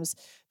 Sometimes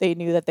they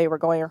knew that they were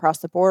going across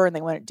the border and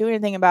they wouldn't do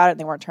anything about it. And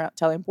they weren't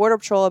telling Border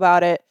Patrol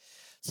about it.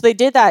 So they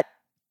did that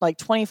like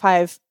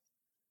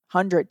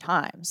 2,500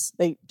 times.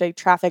 They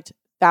trafficked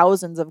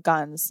thousands of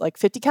guns, like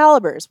 50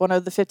 calibers. One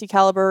of the 50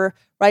 caliber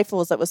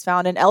rifles that was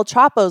found in El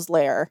Chapo's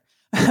lair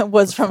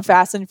was from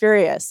Fast and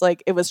Furious.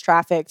 Like, it was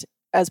trafficked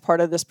as part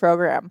of this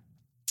program.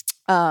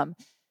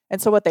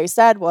 And so what they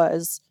said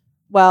was,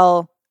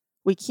 well,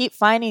 we keep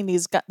finding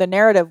these. The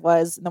narrative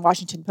was, and the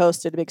Washington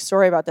Post did a big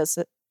story about this.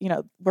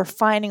 We're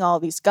finding all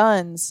these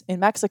guns in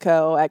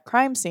Mexico at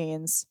crime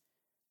scenes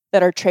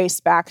that are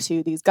traced back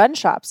to these gun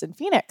shops in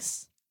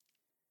Phoenix.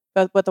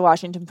 But what the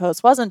Washington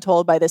Post wasn't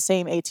told by the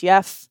same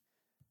ATF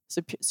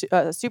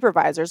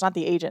supervisors, not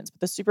the agents, but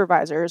the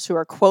supervisors who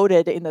are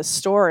quoted in the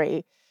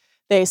story,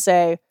 they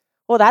say,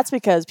 well, that's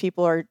because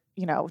people are,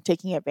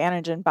 taking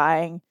advantage and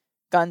buying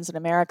guns in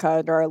America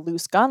under our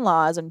loose gun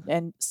laws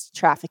and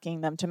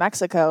trafficking them to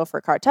Mexico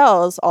for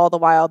cartels, all the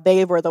while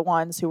they were the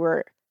ones who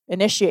were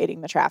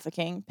initiating the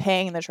trafficking,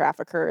 paying the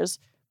traffickers,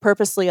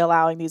 purposely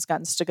allowing these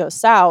guns to go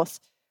south.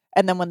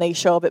 And then when they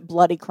show up at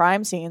bloody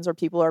crime scenes where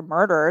people are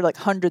murdered, like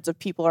hundreds of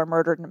people are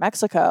murdered in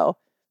Mexico,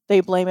 they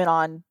blame it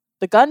on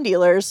the gun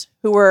dealers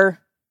who were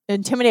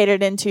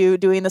intimidated into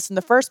doing this in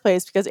the first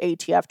place because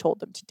ATF told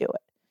them to do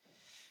it.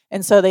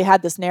 And so they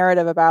had this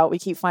narrative about, we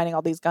keep finding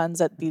all these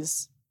guns at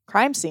these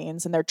crime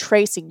scenes and they're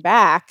tracing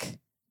back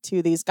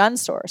to these gun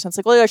stores. And it's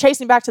like, well, they're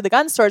tracing back to the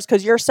gun stores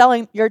because you're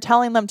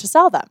telling them to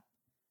sell them.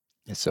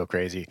 It's so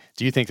crazy.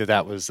 Do you think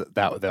that was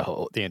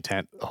the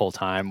intent the whole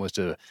time was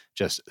to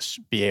just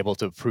be able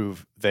to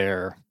prove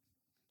their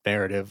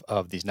narrative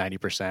of these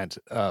 90%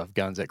 of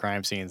guns at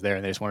crime scenes there,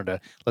 and they just wanted to,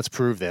 let's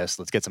prove this,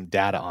 let's get some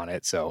data on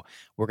it, so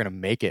we're going to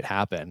make it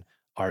happen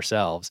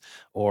ourselves?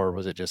 Or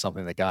was it just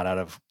something that got out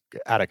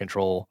of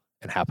control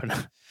and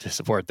happened to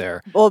support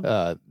their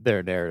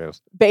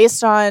narratives?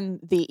 Based on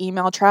the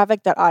email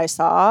traffic that I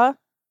saw,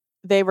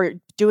 they were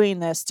doing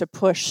this to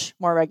push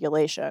more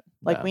regulation.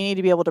 Like, we need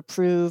to be able to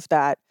prove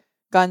that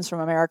guns from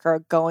America are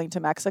going to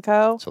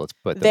Mexico. So let's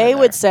put them They in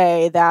would there.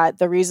 say that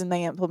the reason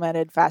they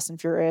implemented Fast and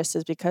Furious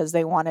is because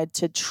they wanted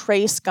to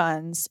trace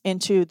guns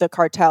into the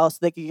cartel so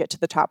they could get to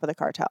the top of the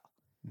cartel.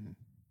 Mm-hmm.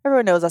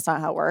 Everyone knows that's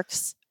not how it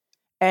works.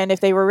 And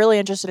if they were really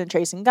interested in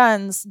tracing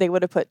guns, they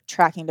would have put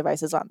tracking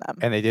devices on them.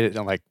 And they did it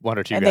on like one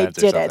or two guns. And they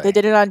did it. They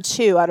did it on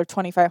 2 out of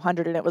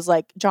 2,500. And it was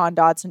like John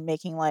Dodson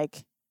making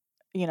like,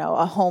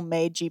 a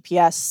homemade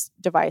GPS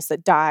device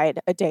that died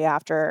a day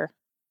after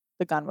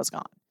the gun was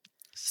gone.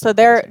 So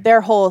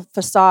their whole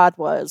facade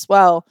was,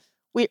 well,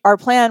 our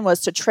plan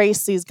was to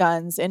trace these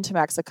guns into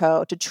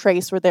Mexico, to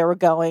trace where they were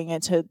going,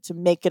 and to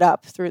make it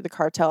up through the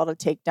cartel to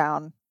take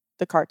down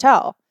the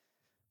cartel.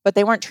 But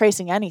they weren't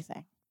tracing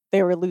anything.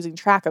 They were losing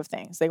track of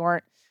things. They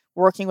weren't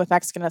working with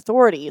Mexican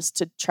authorities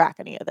to track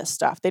any of this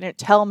stuff. They didn't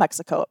tell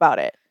Mexico about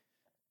it.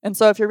 And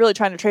so if you're really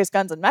trying to trace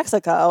guns in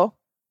Mexico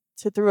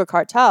through a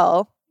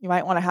cartel, you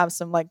might want to have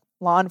some like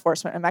law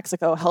enforcement in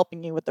Mexico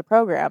helping you with the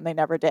program. They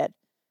never did.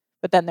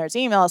 But then there's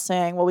emails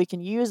saying, well, we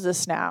can use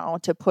this now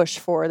to push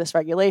for this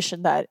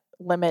regulation that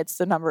limits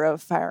the number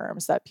of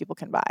firearms that people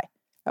can buy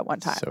at one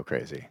time. So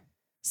crazy.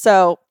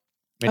 So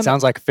it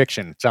sounds like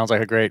fiction. It sounds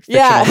like a great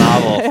fictional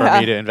novel for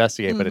me to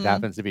investigate, but it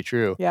happens to be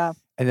true. Yeah.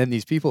 And then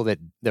these people that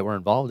were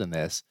involved in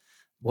this,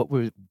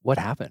 what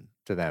happened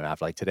to them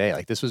after, like, today?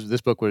 Like,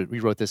 this book, we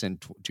wrote this in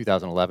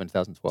 2011,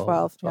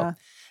 2012. Yeah.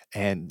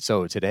 And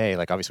so today,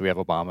 like, obviously we have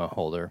Obama,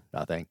 Holder,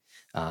 nothing.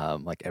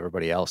 Like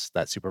everybody else,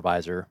 that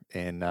supervisor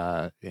in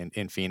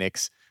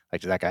Phoenix,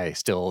 like, is that guy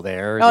still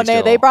there? Oh,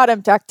 no, they brought him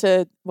back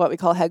to what we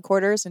call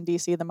headquarters in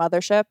DC, the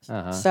mothership.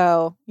 Uh-huh.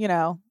 So,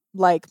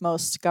 like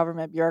most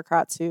government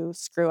bureaucrats who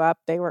screw up,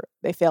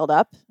 they failed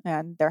up,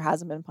 and there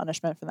hasn't been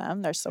punishment for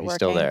them. They're still working.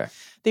 Still there.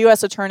 The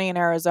U.S. attorney in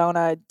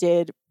Arizona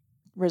did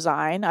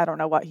resign. I don't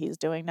know what he's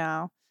doing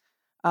now.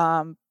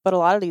 But a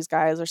lot of these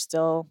guys are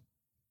still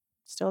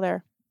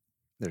there.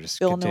 They're just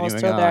Bill continuing Newell's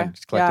still on, there.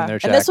 just collecting their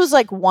checks. And this was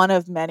like one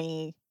of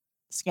many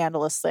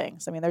scandalous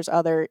things. I mean, there's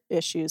other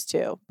issues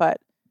too,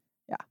 but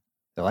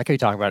I like how you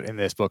talk about in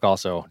this book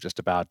also just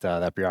about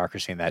that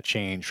bureaucracy and that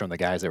change from the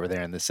guys that were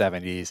there in the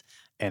 70s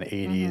and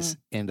 80s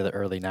into the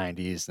early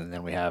 90s. And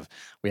then we have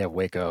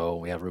Waco,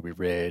 we have Ruby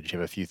Ridge, you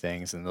have a few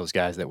things. And those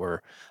guys that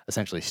were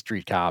essentially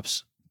street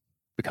cops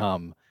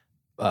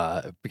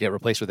get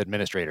replaced with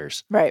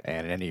administrators. right.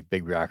 And in any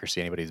big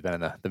bureaucracy, anybody who's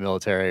been in the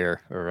military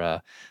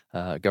or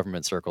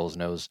government circles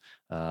knows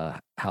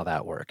how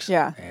that works.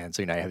 Yeah. And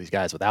so, you have these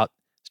guys without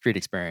street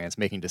experience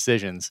making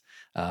decisions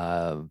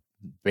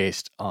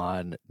based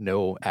on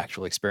no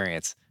actual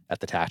experience at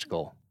the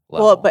tactical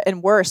level. Well,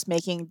 and worse,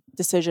 making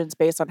decisions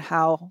based on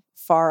how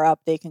far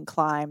up they can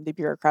climb the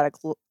bureaucratic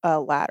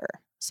ladder.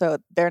 So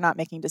they're not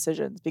making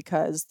decisions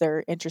because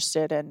they're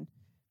interested in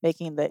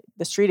making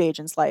the street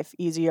agent's life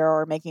easier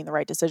or making the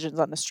right decisions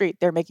on the street.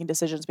 They're making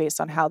decisions based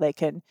on how they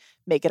can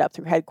make it up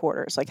through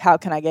headquarters. Like, how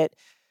can I get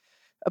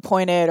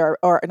appointed or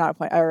not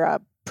appointed or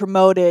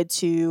promoted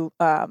to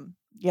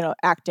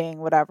acting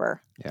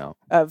whatever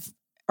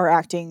or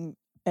acting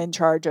in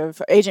charge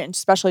of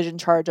special agent in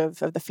charge of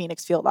the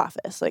Phoenix field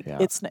office. Like,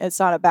 it's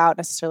not about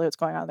necessarily what's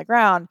going on the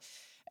ground.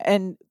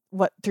 And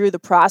through the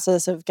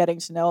process of getting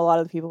to know a lot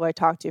of the people I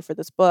talked to for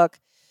this book,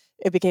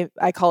 it became,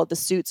 I call it the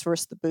suits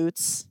versus the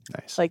boots.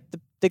 Nice. Like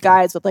the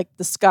guys with like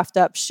the scuffed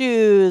up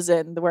shoes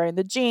and wearing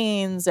the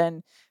jeans,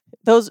 and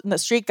those the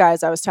street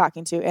guys I was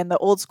talking to, and the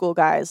old school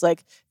guys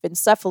like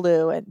Vince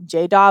Cefalu and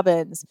Jay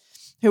Dobbins,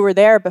 who were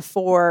there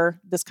before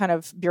this kind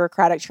of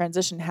bureaucratic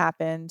transition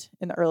happened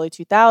in the early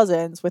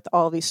 2000s with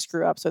all these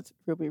screw ups with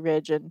Ruby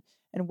Ridge and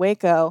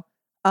Waco.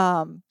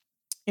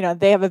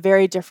 They have a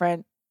very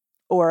different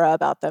aura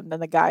about them than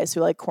the guys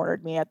who like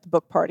cornered me at the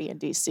book party in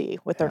DC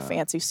with their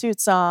fancy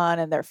suits on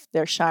and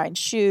their shine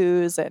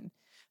shoes and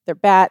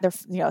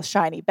their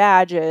shiny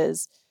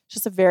badges.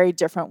 Just a very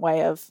different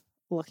way of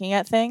looking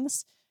at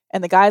things.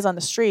 And the guys on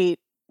the street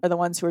are the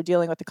ones who are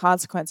dealing with the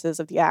consequences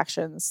of the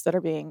actions that are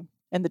being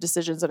and the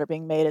decisions that are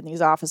being made in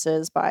these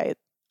offices by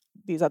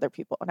these other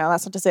people. Now,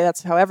 that's not to say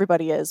that's how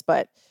everybody is,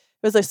 but it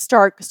was a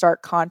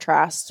stark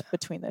contrast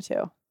between the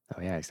two.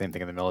 Oh yeah, same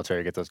thing in the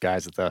military. You get those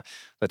guys at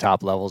the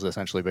top levels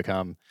essentially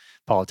become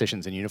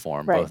politicians in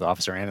uniform, right. both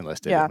officer and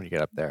enlisted when you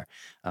get up there.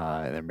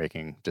 And they're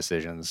making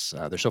decisions.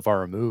 They're so far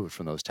removed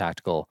from those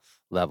tactical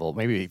level,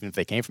 maybe even if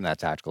they came from that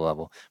tactical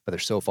level, but they're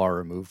so far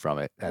removed from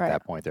it at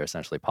that point. They're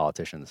essentially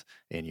politicians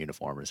in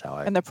uniform is how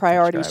I And the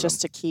priority is describe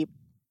just them. to keep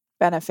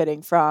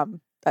benefiting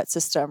from that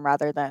system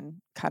rather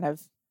than kind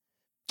of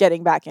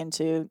getting back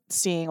into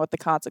seeing what the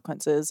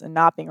consequences and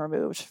not being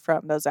removed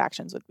from those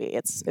actions would be.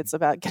 It's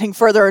about getting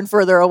further and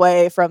further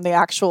away from the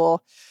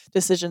actual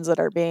decisions that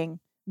are being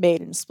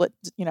made in split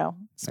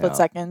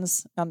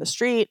seconds on the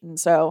street. And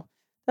so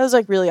that was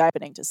like really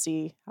eye-opening to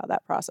see how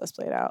that process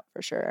played out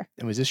for sure.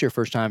 And was this your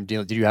first time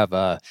dealing? Did you have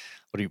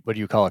what do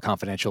you call a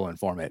confidential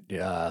informant?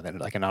 Then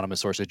like anonymous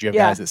sources. Do you have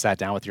guys that sat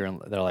down with you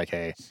and they're like,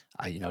 "Hey,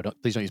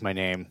 please don't use my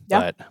name,"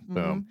 but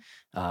boom.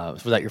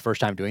 Was that your first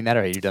time doing that,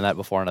 or had you done that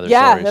before in other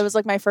stories? Yeah, that was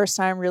like my first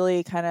time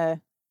really kind of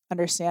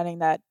understanding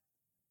that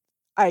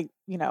I,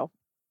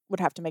 would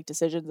have to make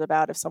decisions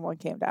about if someone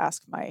came to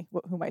ask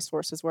who my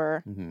sources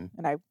were,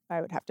 and I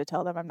would have to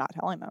tell them I'm not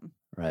telling them,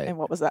 right? And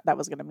what was that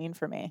was going to mean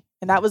for me,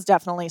 and that was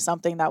definitely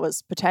something that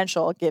was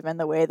potential given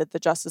the way that the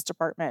Justice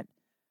Department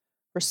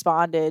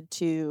responded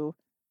to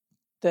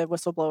the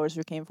whistleblowers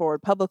who came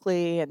forward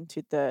publicly and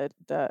to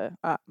the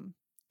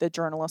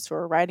journalists who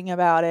were writing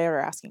about it or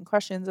asking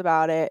questions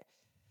about it.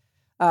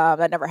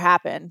 That never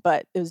happened,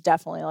 but it was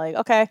definitely like,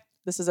 okay,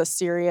 this is a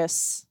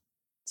serious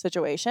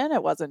situation.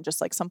 It wasn't just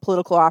like some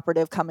political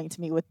operative coming to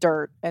me with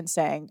dirt and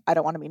saying, I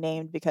don't want to be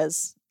named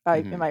because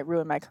it might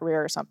ruin my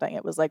career or something.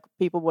 It was like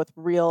people with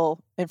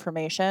real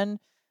information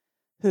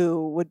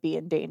who would be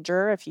in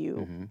danger if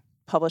you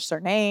published their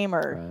name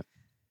or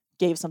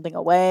gave something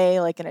away,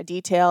 like in a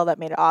detail that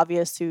made it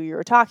obvious who you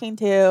were talking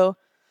to.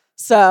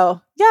 So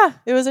yeah,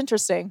 it was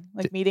interesting,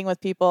 like meeting with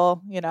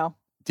people,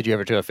 Did you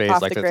ever to a phase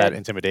off like the that grid.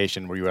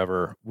 intimidation? Were you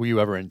ever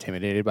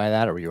intimidated by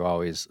that, or would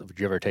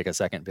you ever take a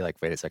second and be like,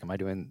 wait a second,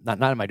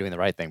 am I doing the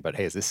right thing, but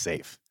hey, is this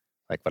safe?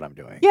 Like what I'm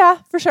doing? Yeah,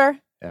 for sure.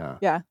 Yeah.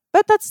 Yeah.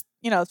 But that's,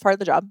 it's part of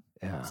the job.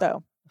 Yeah.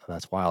 So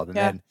That's wild. And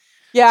Yeah. then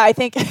yeah, I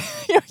think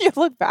you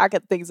look back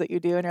at things that you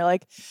do and you're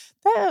like,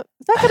 that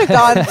could have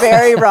gone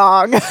very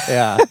wrong.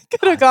 yeah.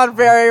 Could have gone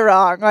very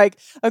wrong. Like,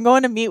 I'm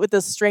going to meet with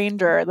this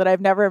stranger that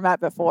I've never met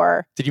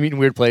before. Did you meet in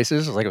weird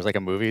places? It was like a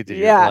movie? Did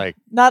you Yeah. like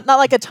Not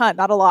like a ton,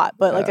 not a lot,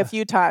 but like Yeah. a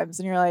few times.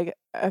 And you're like,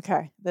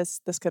 okay, this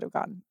could have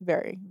gone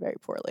very, very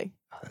poorly.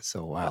 oh, that's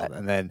so wild.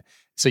 And then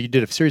so you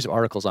did a series of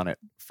articles on it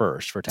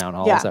first for Town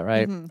Hall, Yeah. is that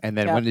right? Mhm. And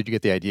then Yeah. when did you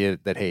get the idea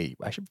that, hey,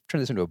 I should turn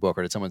this into a book,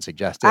 or did someone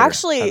suggest it? Or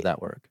Actually, how did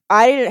that work?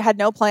 I had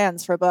no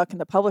plans for a book, and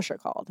the publisher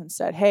called and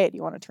said, hey, do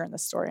you want to turn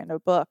this story into a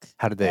book?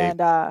 How did they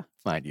And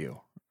find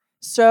you?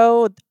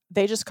 so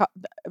they just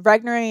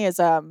Regnery is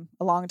a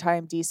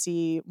longtime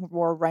DC,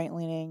 more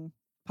right-leaning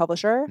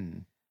publisher. Hmm.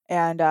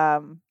 And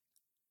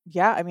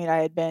I mean, I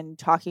had been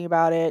talking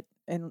about it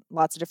in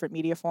lots of different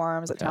media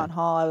forums at Okay. Town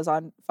Hall. I was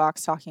on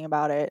Fox talking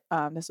about it.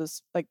 This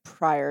was like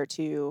prior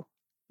to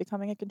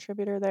becoming a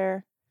contributor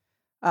there.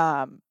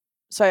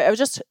 So it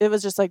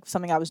was just like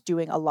something I was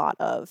doing a lot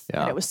of,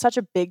 and it was such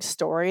a big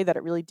story that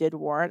it really did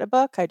warrant a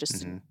book. I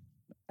didn't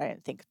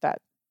think that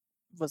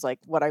was like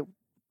what I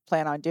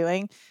plan on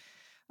doing.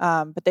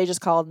 But they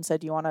just called and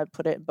said, "Do you want to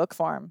put it in book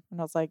form?" And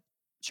I was like,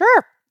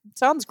 "Sure,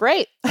 sounds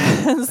great."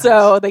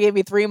 So they gave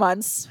me 3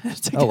 months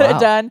to get it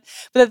done.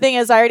 But the thing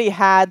is, I already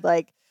had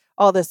like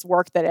all this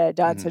work that I had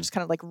done, so I just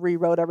kind of like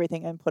rewrote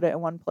everything and put it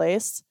in one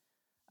place.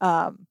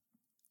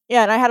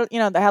 Yeah, and I had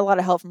a lot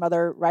of help from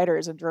other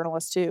writers and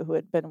journalists too, who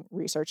had been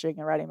researching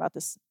and writing about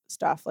this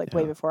stuff like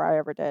way before I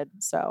ever did.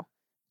 So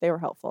they were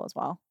helpful as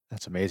well.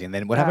 That's amazing.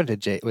 Then what happened to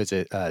Jay? Was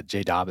it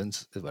Jay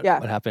Dobbins? What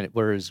happened?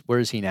 Where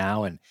is he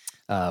now? And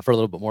for a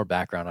little bit more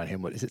background on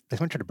him, what is it? They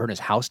went to burn his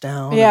house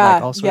down. Yeah,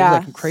 and like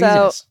like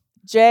craziness. So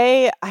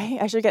Jay,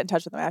 I should get in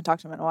touch with him. I haven't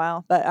talked to him in a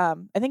while, but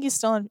I think he's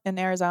still in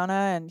Arizona.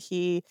 And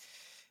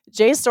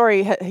Jay's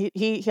story.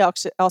 He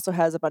also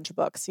has a bunch of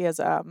books. He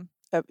has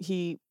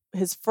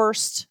his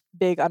first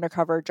big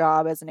undercover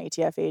job as an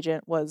ATF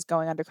agent was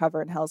going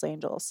undercover in Hell's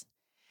Angels.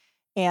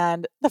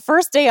 And the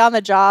first day on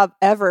the job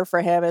ever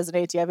for him as an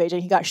ATF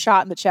agent, he got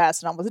shot in the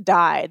chest and almost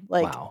died,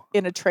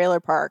 in a trailer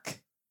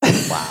park.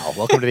 Wow.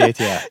 Welcome to the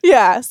ATF.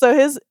 Yeah. So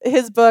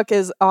his book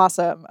is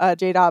awesome.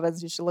 Jay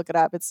Dobbins, you should look it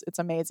up. It's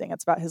amazing.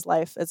 It's about his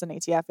life as an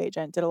ATF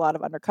agent, did a lot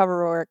of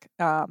undercover work.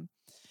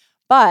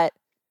 But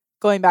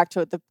going back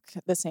to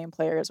the same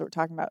players we're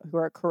talking about who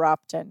are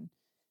corrupt and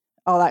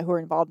all that, who are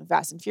involved in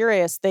Fast and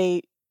Furious,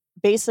 they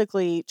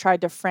basically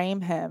tried to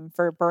frame him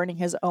for burning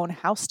his own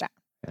house down.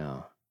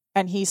 Yeah.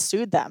 And he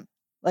sued them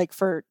like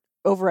for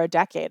over a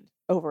decade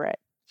over it.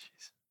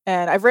 Jeez.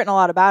 And I've written a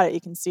lot about it. You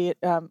can see it.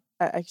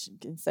 I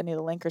can send you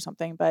the link or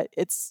something, but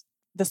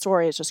the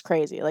story is just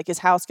crazy. Like his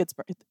house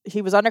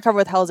he was undercover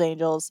with Hell's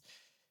Angels.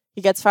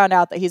 He gets found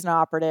out that he's an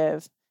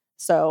operative.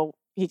 So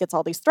he gets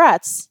all these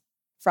threats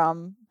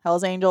from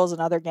Hell's Angels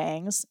and other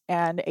gangs,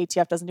 and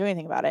ATF doesn't do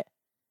anything about it.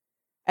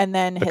 And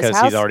then because his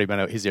house, he's already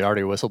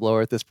a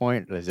whistleblower at this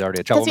point. He's already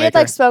a troublemaker. Because he had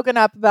like spoken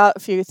up about a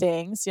few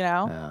things,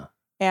 Yeah.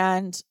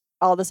 And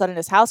all of a sudden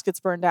his house gets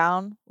burned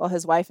down. Well,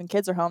 his wife and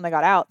kids are home. They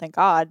got out, thank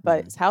God.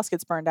 But his house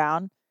gets burned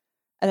down.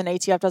 And then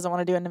ATF doesn't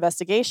want to do an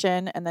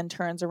investigation, and then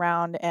turns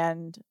around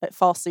and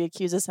falsely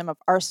accuses him of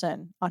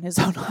arson on his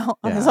own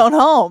his own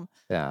home.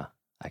 Yeah.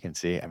 I can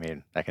see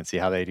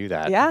how they do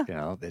that. Yeah.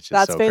 It's just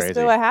that's so basically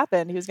crazy. what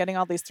happened. He was getting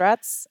all these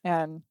threats,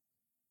 and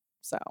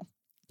so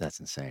that's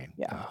insane.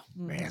 Yeah. Oh,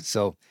 man.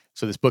 So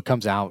this book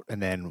comes out,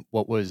 and then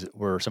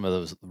were some of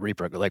those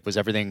was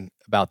everything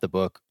about the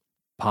book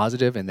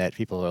positive in that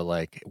people are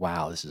like,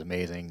 wow, this is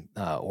amazing?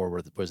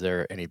 Or was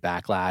there any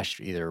backlash,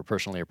 either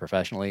personally or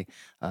professionally,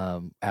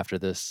 after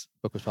this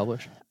book was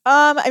published?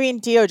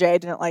 DOJ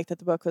didn't like that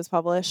the book was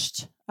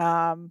published.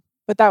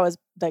 But that was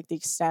like the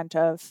extent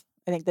of,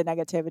 I think, the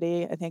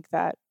negativity. I think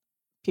that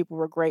people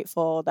were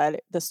grateful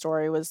that the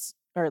story was,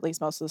 or at least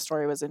most of the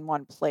story was in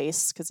one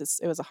place, because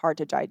it was hard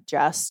to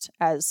digest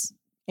as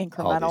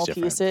incremental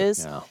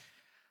pieces.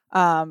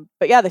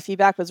 But yeah, the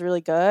feedback was really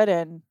good,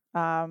 and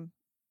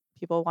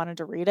people wanted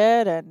to read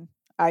it, and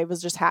I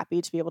was just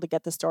happy to be able to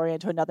get the story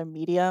into another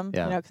medium,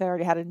 because I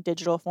already had it in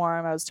digital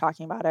form. I was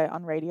talking about it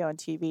on radio and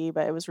TV,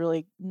 but it was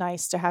really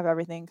nice to have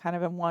everything kind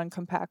of in one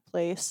compact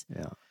place.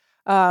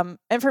 Yeah.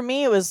 And for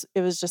me, it was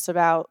just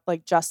about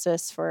like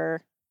justice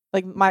for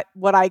like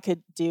what I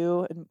could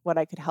do and what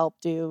I could help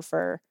do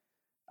for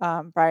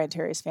Brian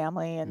Terry's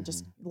family, and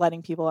just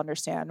letting people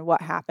understand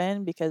what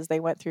happened, because they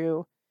went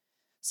through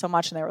so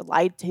much and they were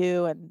lied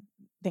to, and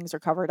things are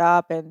covered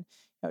up. And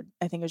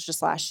I think it was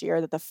just last year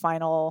that his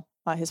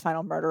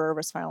final murderer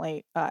was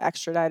finally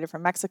extradited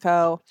from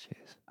Mexico.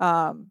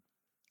 And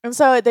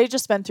so they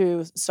just been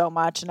through so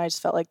much, and I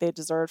just felt like they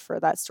deserved for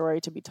that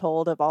story to be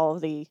told of all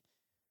of the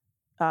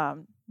not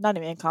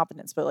even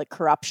incompetence, but like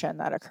corruption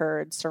that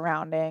occurred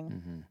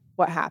surrounding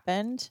what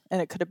happened,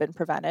 and it could have been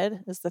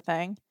prevented, is the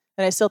thing.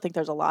 And I still think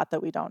there's a lot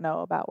that we don't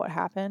know about what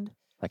happened.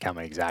 Like how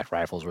many exact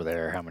rifles were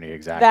there? How many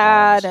exact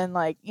arms. And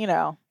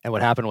And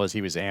what happened was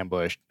he was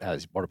ambushed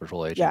as Border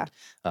Patrol agent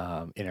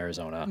in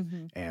Arizona,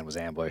 and was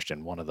ambushed.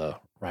 And one of the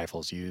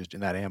rifles used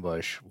in that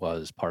ambush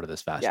was part of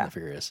this Fast and the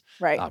Furious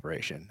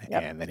operation.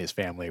 Yep. And then his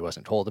family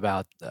wasn't told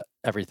about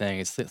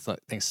everything.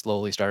 Things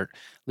slowly start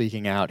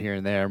leaking out here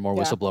and there, more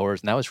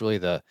whistleblowers. And that was really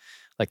the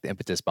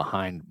impetus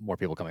behind more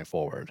people coming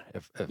forward.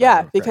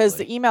 Because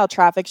the email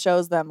traffic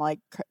shows them like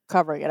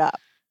covering it up.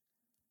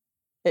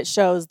 It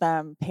shows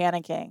them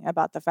panicking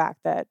about the fact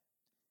that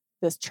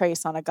this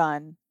trace on a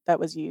gun that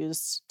was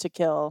used to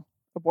kill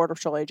a Border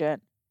Patrol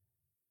agent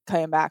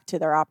came back to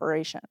their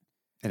operation.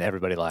 And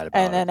everybody lied about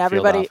it. And then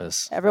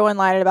everyone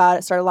lied about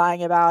it, started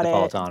lying about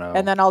it.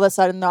 And then all of a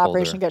sudden the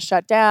operation gets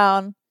shut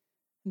down.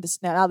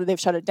 Now that they've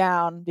shut it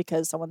down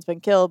because someone's been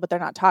killed, but they're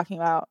not talking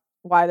about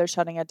why they're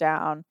shutting it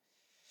down.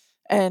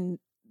 And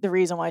the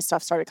reason why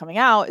stuff started coming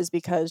out is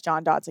because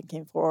John Dodson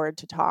came forward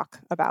to talk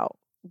about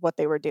what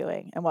they were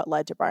doing and what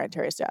led to Brian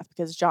Terry's death,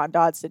 because John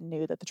Dodson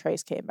knew that the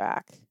trace came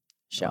back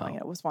showing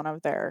it was one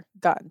of their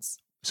guns.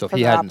 So if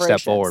he hadn't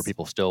stepped forward,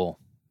 people still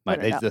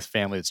This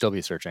family would still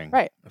be searching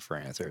Right. for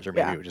answers, or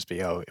maybe Yeah. it would just be,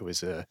 it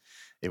was an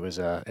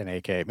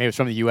AK. Maybe it's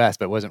from the U.S.,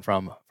 but it wasn't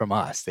from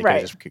us. They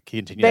Right. could just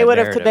continue. They that would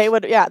have.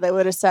 narrative. They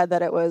would have said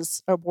that it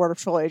was a Border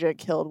Patrol agent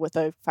killed with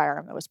a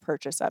firearm that was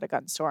purchased at a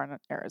gun store in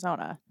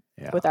Arizona,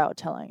 without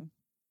telling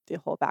the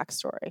whole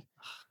backstory.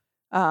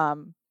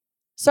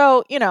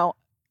 So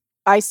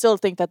I still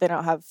think that they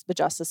don't have the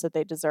justice that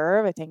they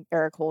deserve. I think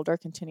Eric Holder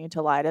continued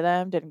to lie to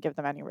them, didn't give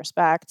them any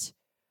respect,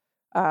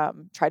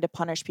 tried to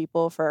punish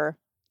people for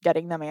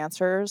getting them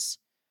answers.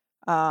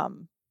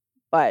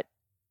 But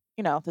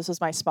this was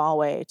my small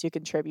way to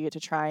contribute to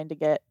trying to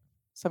get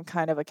some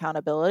kind of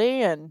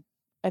accountability. And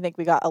I think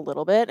we got a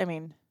little bit. I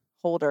mean,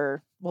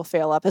 Holder will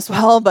fail up as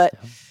well, but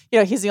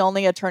he's the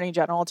only attorney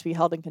general to be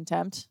held in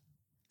contempt.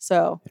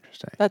 So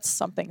that's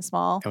something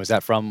small. And was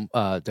that from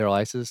Daryl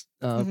Ice's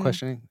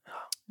questioning?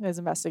 His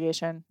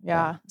investigation.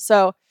 Yeah.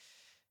 So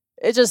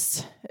it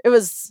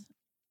was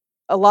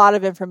a lot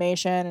of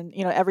information. And,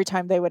 every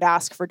time they would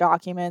ask for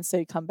documents,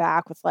 they'd come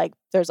back with I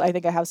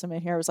think I have some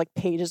in here. It was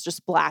pages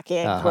just black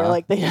ink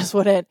where they just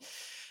wouldn't,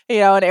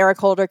 and Eric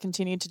Holder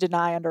continued to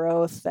deny under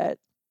oath that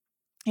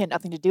he had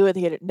nothing to do with it.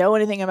 He didn't know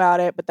anything about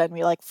it. But then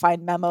we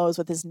find memos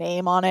with his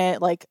name on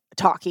it,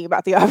 talking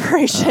about the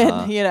operation,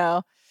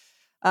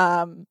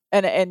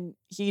 and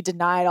he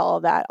denied all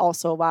of that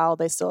also, while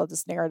they still have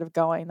this narrative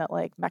going that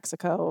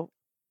Mexico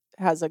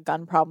has a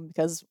gun problem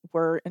because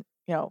we're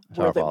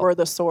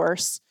the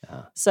source.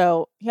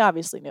 So he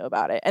obviously knew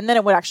about it. And then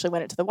it actually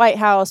went into the White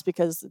House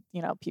because,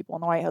 people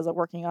in the White House are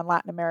working on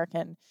Latin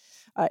American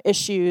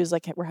issues.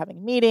 We're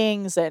having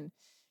meetings, and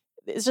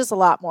it's just a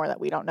lot more that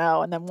we don't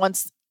know. And then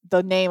once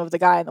the name of the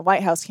guy in the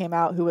White House came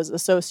out who was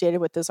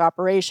associated with this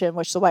operation,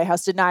 which the White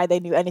House denied they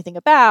knew anything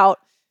about,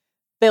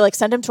 they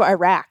sent him to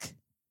Iraq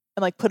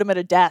and put him at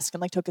a desk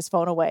and took his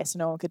phone away so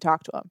no one could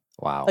talk to him.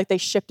 Wow. They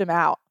shipped him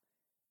out.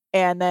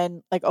 And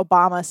then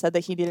Obama said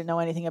that he didn't know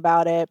anything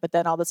about it, but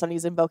then all of a sudden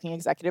he's invoking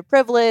executive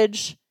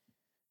privilege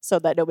so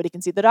that nobody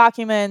can see the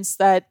documents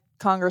that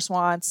Congress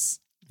wants.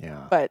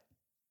 Yeah. But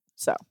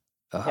so,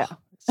 yeah.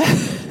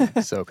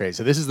 So crazy.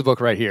 So this is the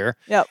book right here.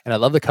 Yep. And I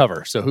love the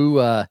cover. So who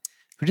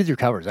did your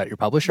cover? Is that your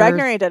publisher?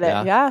 Regnery did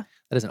it. Yeah.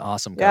 That is an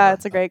awesome cover. Yeah,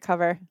 it's a great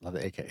cover. Love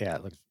the AK. Yeah,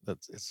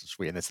 it's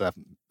sweet. And it's the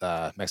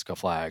Mexico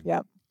flag.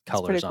 Yep.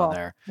 Colors cool. on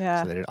there.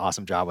 Yeah. So they did an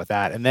awesome job with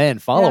that. And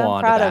then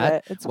on to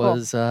that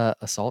was cool.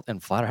 Assault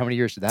and Flattery. How many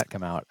years did that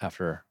come out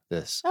after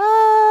this?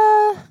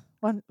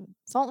 When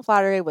Assault and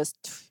Flattery was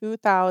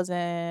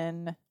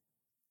 2017.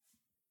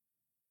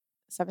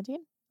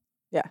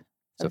 Yeah.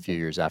 So a few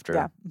years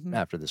after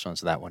after this one.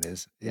 So that one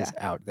is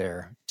out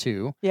there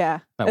too. Yeah.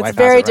 My it's wife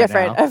very has it right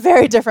different. now. A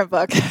very different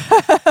book.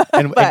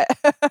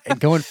 and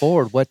going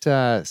forward, what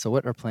are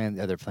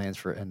other plans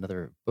for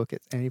another book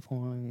at any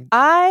point?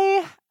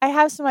 I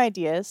have some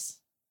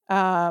ideas.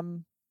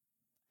 With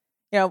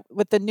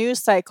the news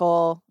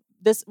cycle,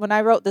 when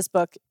I wrote this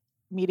book,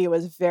 media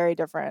was very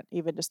different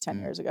even just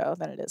 10 years ago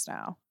than it is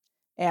now.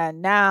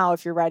 And now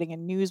if you're writing a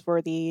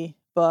newsworthy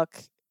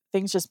book,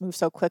 things just move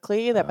so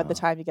quickly that by the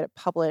time you get it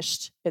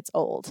published, it's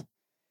old.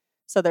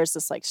 So there's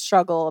this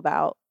struggle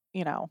about,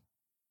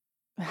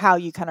 how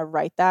you kind of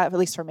write that, at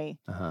least for me,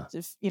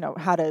 just,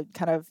 how to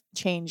kind of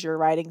change your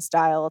writing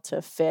style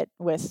to fit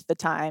with the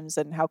times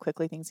and how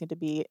quickly things need to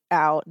be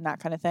out and that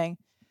kind of thing.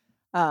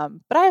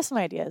 But I have some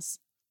ideas.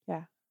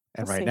 Yeah.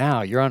 And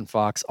now you're on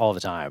Fox all the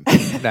time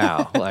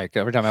now.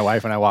 Every time my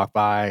wife and I walk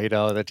by,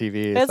 the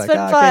TV, it's been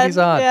fun. Katie's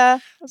on. Yeah.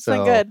 It's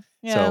been good.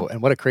 Yeah. So,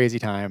 and what a crazy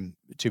time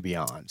to be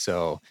on.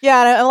 So,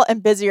 yeah. And I'm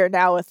busier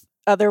now with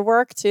other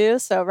work too.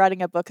 So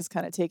writing a book has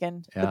kind of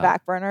taken the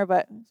back burner,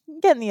 but I'm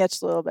getting the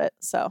itch a little bit.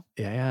 So,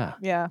 yeah.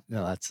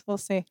 No, we'll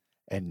see.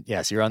 And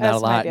yes, you're on that a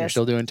lot. And you're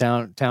still doing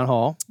town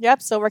hall.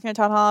 Yep. Still working at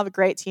town hall. I have a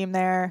great team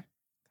there.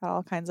 Got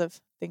all kinds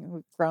of things.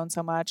 We've grown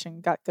so much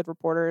and got good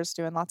reporters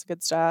doing lots of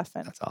good stuff.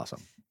 And that's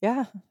awesome.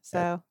 Yeah.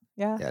 So,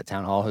 yeah.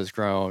 Town hall has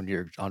grown.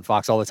 You're on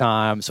Fox all the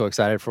time. So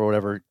excited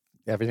for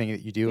everything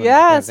that you do.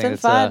 Yeah, it's been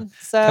fun.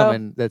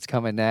 That's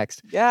coming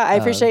next. Yeah, I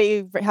appreciate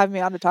you having me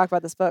on to talk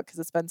about this book because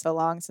it's been so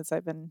long since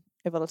I've been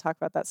able to talk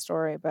about that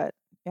story. But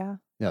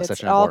it's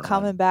such an all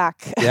coming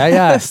back.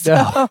 Yeah. So,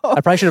 no, I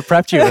probably should have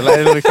prepped you. I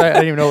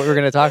didn't even know what we were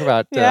going to talk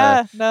about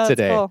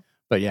today. Cool.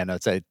 But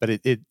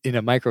it in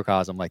a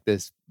microcosm like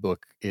this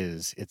book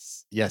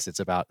it's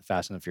about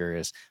Fast and the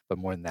Furious, but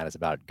more than that, it's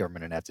about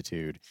government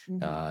ineptitude.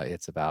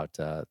 It's about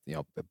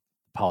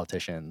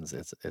politicians.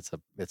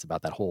 It's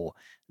about that whole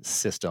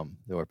system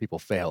where people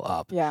fail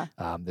up.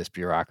 This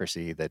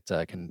bureaucracy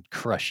that can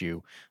crush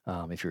you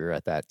if you're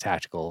at that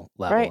tactical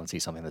level and see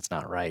something that's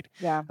not right.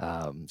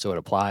 So it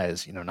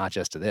applies, not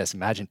just to this.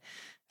 Imagine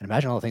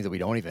all the things that we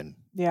don't even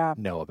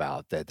know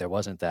about. That there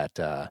wasn't that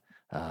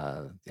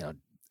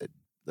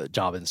the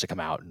Jobbins to come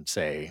out and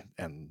say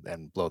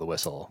and blow the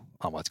whistle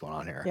on what's going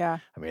on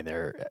here. I mean,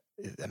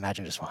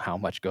 imagine just how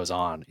much goes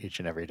on each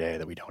and every day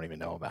that we don't even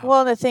know about.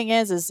 Well, the thing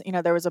is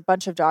there was a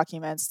bunch of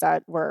documents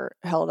that were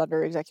held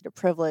under executive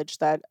privilege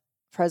that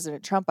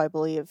President Trump, I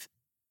believe,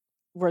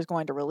 was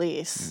going to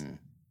release,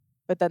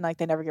 but then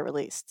they never get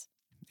released.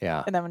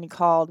 Yeah. And then when you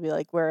call to be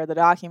like, where are the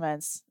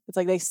documents? It's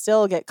like they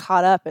still get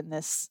caught up in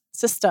this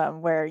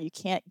system where you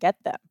can't get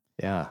them.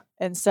 Yeah.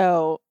 And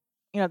so,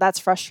 that's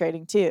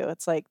frustrating too.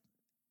 It's like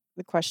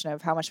the question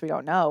of how much we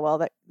don't know. Well,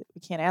 that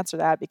we can't answer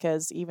that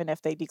because even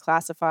if they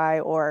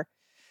declassify or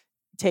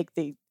take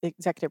the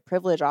executive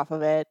privilege off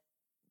of it,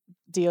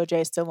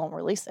 DOJ still won't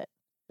release it.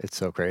 It's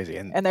so crazy.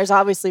 And there's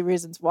obviously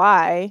reasons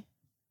why.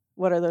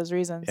 What are those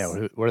reasons? Yeah,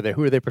 who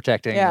are they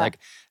protecting? Yeah, like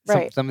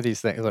right. some of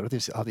these things,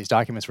 all these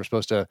documents were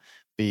supposed to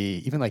be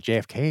even like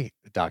JFK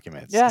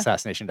documents, Yeah.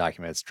 assassination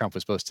documents. Trump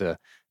was supposed to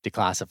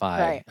declassify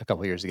Right. a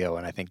couple of years ago,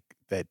 and I think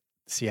that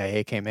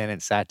CIA came in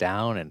and sat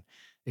down and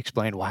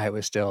explained why it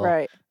was still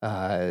Right.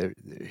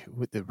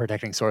 with the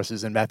protecting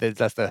sources and methods.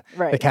 That's the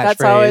Right. catchphrase.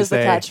 That's always the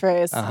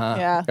catchphrase.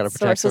 Yeah. Gotta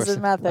protect Sources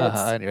and methods.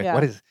 And you're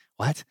like, Yeah.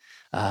 what?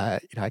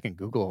 I can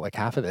Google like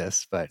half of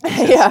this, but it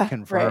Yeah, just right.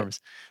 confirms.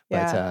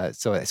 Yeah. But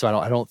so I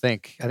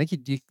think you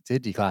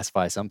did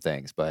declassify some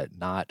things, but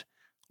not.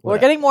 We're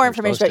getting more we're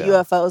information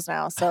about supposed to. UFOs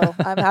now, so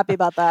I'm happy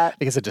about that. I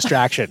think it's a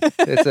distraction.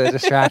 It's a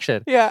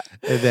distraction. Yeah.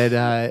 And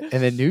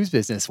then news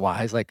business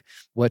wise, like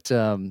what?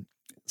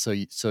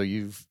 So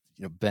you've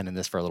been in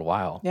this for a little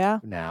while Yeah.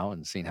 now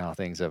and seen how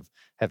things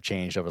have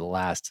changed over the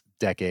last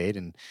decade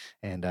and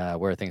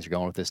where things are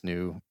going with this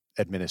new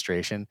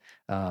administration.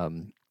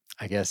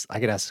 I guess I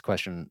get asked this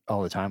question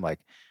all the time, like,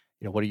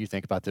 what do you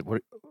think about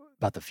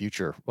the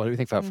future? What do you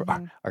think about for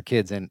our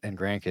kids and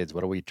grandkids?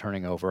 What are we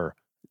turning over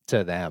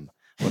to them?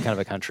 What kind of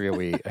a country are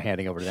we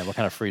handing over to them? What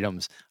kind of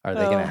freedoms are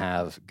they going to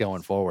have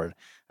going forward?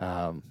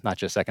 Not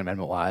just Second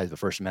Amendment wise, but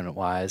First Amendment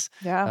wise.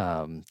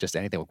 Yeah. Just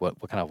anything.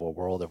 What kind of a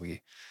world are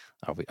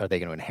they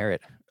going to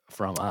inherit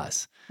from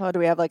us? Well, do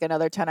we have like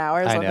another 10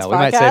 hours I on this know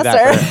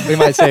podcast? we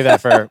might save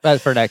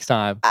that for next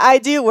time. I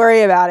do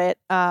worry about it,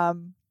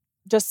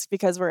 just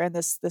because we're in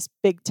this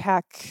big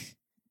tech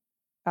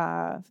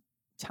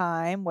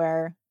time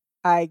where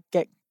I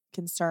get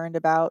concerned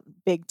about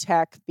big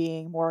tech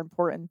being more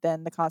important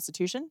than the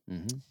Constitution.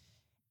 Mm-hmm.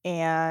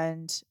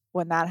 And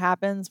when that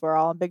happens, we're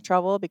all in big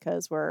trouble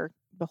because we're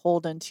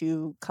beholden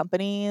to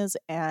companies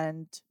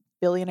and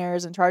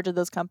billionaires in charge of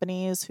those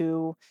companies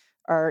who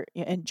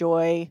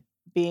enjoy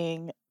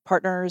being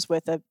partners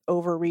with an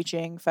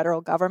overreaching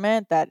federal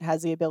government that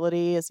has the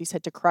ability, as you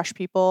said, to crush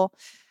people.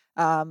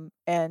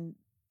 And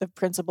the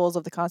principles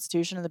of the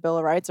Constitution and the Bill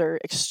of Rights are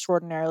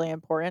extraordinarily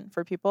important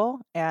for people,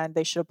 and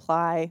they should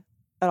apply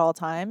at all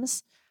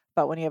times.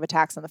 But when you have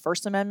attacks on the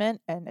First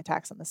Amendment and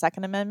attacks on the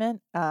Second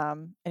Amendment,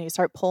 and you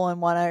start pulling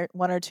one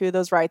or two of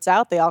those rights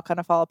out, they all kind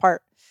of fall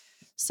apart.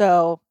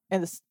 So,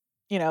 and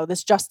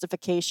this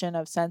justification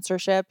of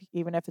censorship,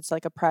 even if it's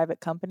like a private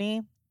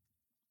company,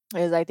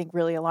 is I think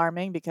really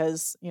alarming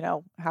because,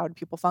 how do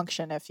people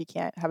function if you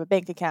can't have a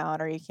bank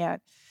account or you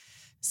can't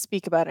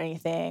speak about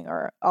anything,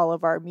 or all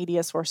of our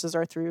media sources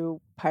are through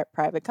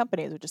private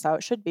companies, which is how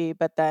it should be.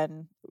 But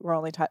then we're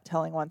only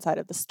telling one side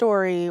of the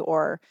story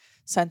or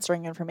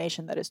censoring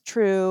information that is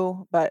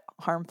true, but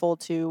harmful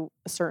to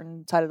a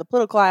certain side of the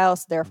political aisle.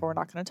 So therefore we're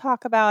not going to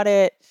talk about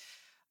it.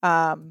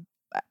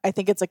 I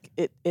think it's like,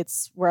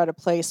 we're at a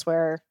place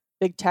where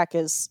big tech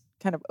is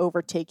kind of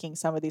overtaking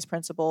some of these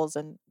principles,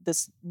 and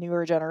this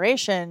newer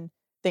generation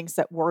thinks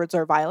that words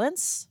are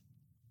violence.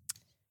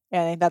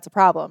 And I think that's a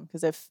problem,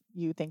 because if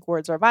you think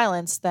words are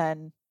violence,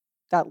 then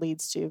that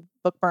leads to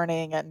book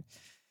burning and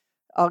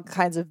all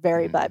kinds of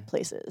very bad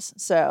places.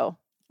 So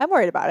I'm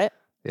worried about it.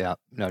 Yeah,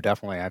 no,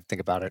 definitely. I think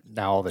about it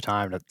now all the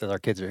time that our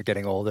kids are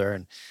getting older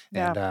and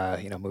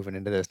moving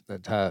into this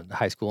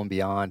high school and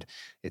beyond.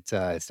 It's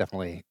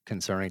definitely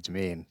concerning to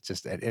me, and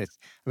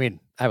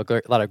I have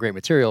a lot of great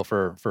material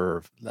for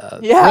thrillers.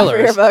 For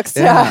your books,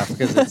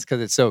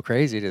 because it's so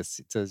crazy to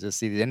just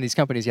see these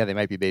companies. Yeah, they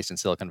might be based in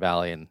Silicon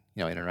Valley and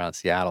in and around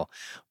Seattle,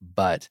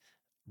 but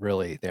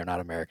really they're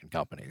not American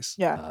companies.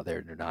 Yeah, they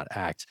do not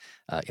act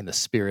in the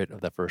spirit of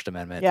the First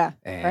Amendment. Yeah,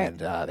 and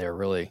they're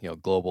really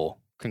global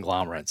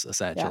conglomerates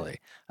essentially.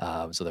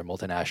 So they're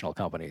multinational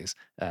companies,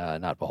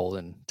 not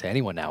beholden to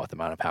anyone now with the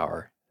amount of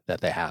power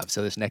that they have.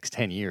 So this next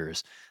 10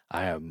 years,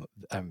 I'm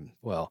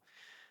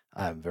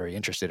very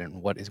interested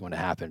in what is going to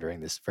happen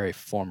during this very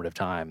formative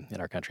time in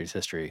our country's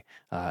history,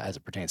 as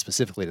it pertains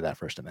specifically to that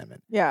First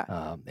Amendment.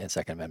 And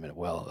Second Amendment,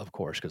 well, of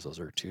course, because those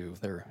are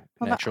they're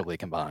inexorably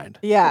combined.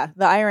 Yeah.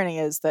 The irony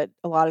is that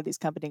a lot of these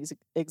companies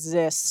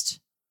exist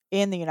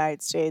in the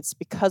United States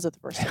because of the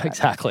First Amendment.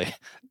 Exactly.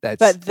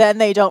 But then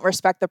they don't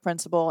respect the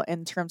principle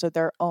in terms of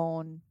their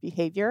own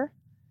behavior.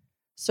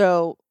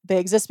 So they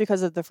exist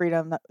because of the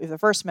freedom of the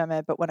First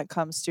Amendment, but when it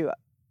comes to,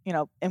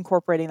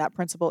 incorporating that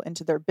principle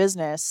into their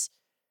business,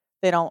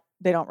 they don't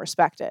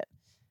respect it.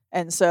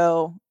 And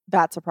so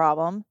that's a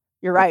problem.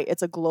 You're right.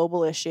 It's a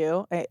global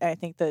issue. I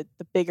think that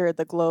the bigger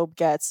the globe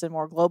gets and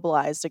more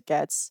globalized it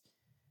gets,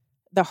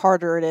 the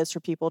harder it is for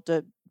people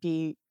to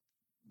be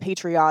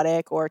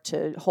patriotic or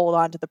to hold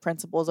on to the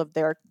principles of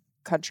their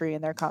country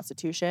and their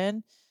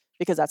constitution,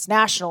 because that's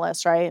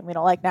nationalist, right? And we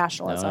don't like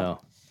nationalism. No.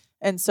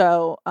 And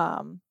so,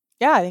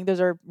 I think those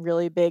are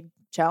really big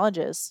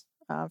challenges,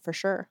 for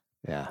sure.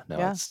 Yeah, no,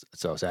 Yeah. it's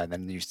so sad. And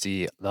then you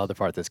see the other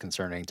part that's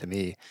concerning to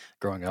me.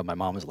 Growing up, my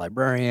mom was a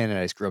librarian, and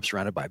I just grew up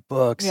surrounded by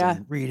books Yeah.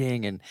 and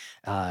reading. And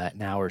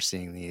now we're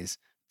seeing these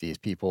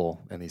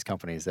people and these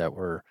companies that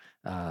were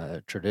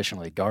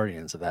traditionally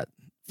guardians of that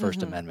First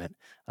Mhm. Amendment.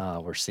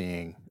 We're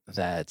seeing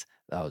that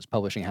those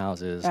publishing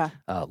houses, Yeah.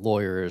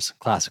 lawyers,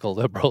 classical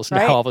liberals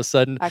Right. now all of a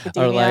sudden are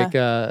Academia, like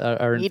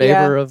are in media.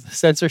 favor of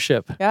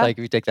censorship. Yeah. Like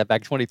if you take that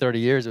back 20, 30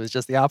 years, it was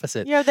just the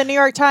opposite. You know, the New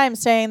York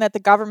Times saying that the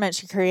government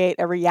should create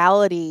a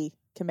reality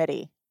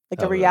committee,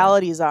 like Oh, a really?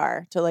 reality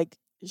czar, to like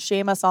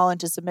shame us all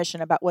into submission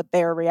about what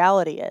their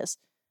reality is.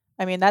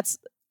 I mean, that's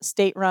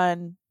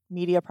state-run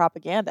media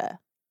propaganda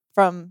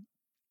from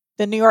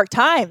the New York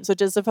Times,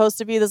 which is supposed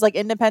to be this like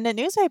independent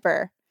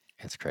newspaper.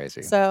 It's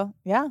crazy. So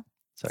yeah,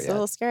 So it's yeah, a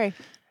little scary.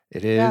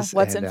 it Yeah, is.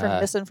 what's and,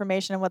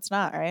 misinformation and what's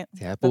not, right?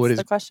 Yeah, but That's what is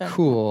the question.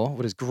 cool,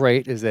 what is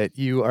great is that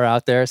you are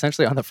out there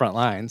essentially on the front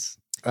lines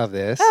of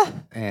this. Ah.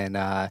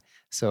 And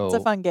so It's a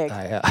fun gig.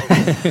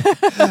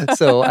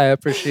 so I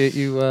appreciate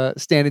you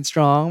standing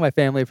strong. My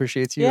family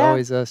appreciates you Yeah.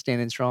 always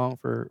standing strong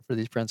for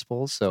these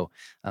principles. So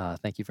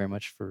thank you very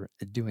much for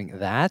doing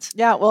that.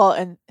 Yeah, well,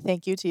 and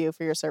thank you to you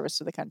for your service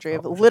to the country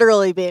of Oh, sure.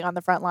 literally being on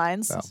the front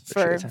lines Well,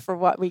 appreciate it. for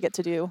what we get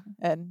to do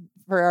and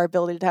for our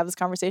ability to have this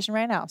conversation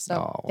right now. So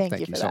Oh, thank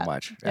you for so that.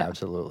 much. Yeah.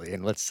 Absolutely.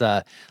 And let's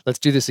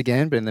do this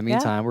again. But in the Yeah.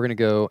 meantime, we're gonna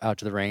go out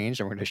to the range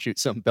and we're gonna shoot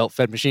some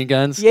belt-fed machine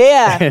guns.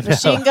 Yeah, And,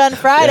 Machine Gun yeah,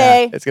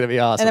 Friday, it's gonna be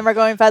awesome. and then we're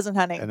going pheasant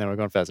hunting. And then we're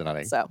going pheasant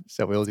hunting. So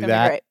we'll do gonna be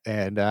that. great.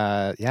 And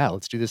yeah,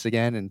 let's do this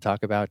again and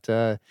talk about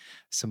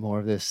some more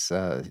of this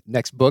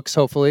next books,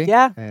 hopefully.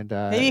 Yeah. And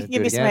maybe you can do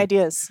give it me some again.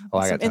 ideas, Oh,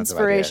 I some got tons of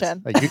ideas.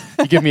 inspiration. Like,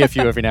 you give me a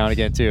few every now and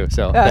again too.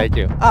 So Yeah. thank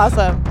you.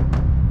 Awesome.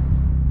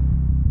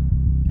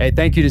 Hey,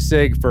 thank you to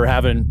Sig for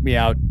having me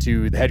out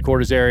to the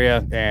headquarters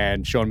area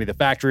and showing me the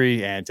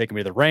factory and taking me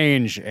to the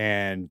range.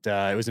 And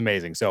it was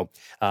amazing. So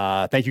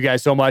thank you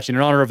guys so much. And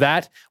in honor of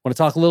that, I want to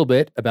talk a little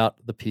bit about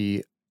the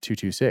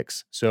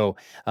P226. So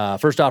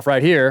first off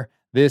right here,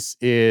 this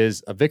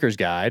is a Vickers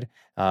guide,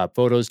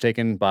 photos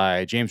taken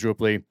by James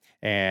Rupley,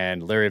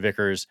 and Larry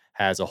Vickers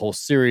has a whole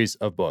series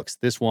of books.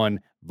 This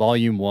one,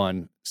 Volume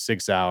 1, Sig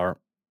Sauer,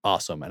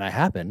 awesome. And I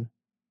happen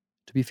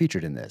to be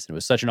featured in this. And it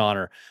was such an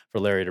honor for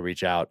Larry to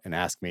reach out and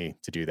ask me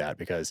to do that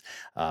because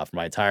for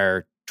my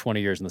entire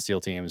 20 years in the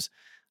SEAL teams,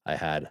 I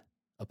had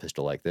a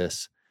pistol like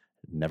this,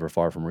 never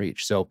far from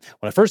reach. So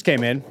when I first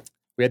came in,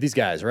 we had these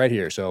guys right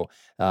here. So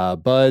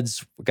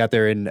Buds got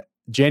there in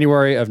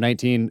January of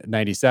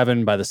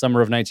 1997. By the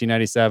summer of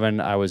 1997,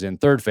 I was in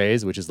third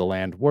phase, which is the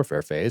land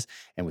warfare phase,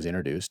 and was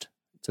introduced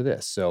to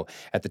this. So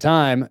at the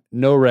time,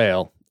 no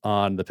rail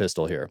on the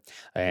pistol here.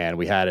 And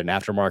we had an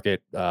aftermarket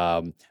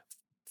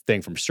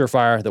thing from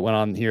Surefire that went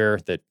on here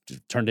that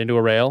turned into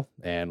a rail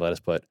and let us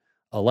put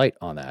a light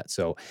on that.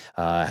 So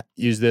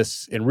use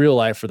this in real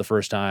life for the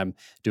first time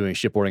doing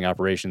shipboarding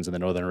operations in the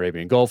Northern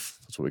Arabian Gulf.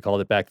 That's what we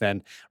called it back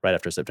then, right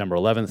after September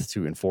 11th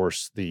to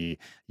enforce the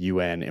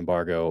UN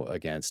embargo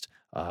against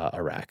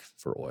Iraq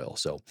for oil.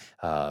 So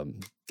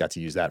got to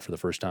use that for the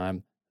first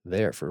time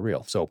there for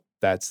real. So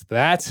that's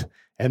that.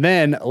 And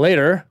then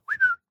later,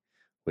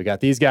 we got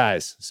these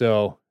guys.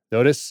 So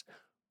notice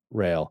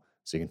rail.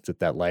 So you can put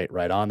that light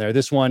right on there.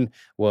 This one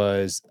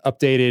was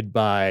updated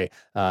by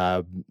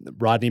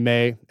Rodney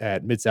May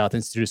at Mid-South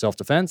Institute of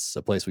Self-Defense,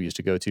 a place we used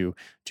to go to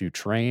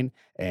train,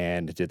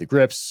 and did the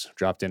grips,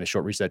 dropped in a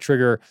short reset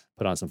trigger,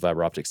 put on some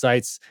fiber optic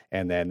sights,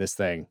 and then this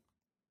thing,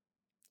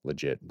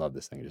 legit, love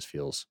this thing. It just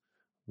feels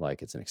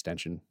like it's an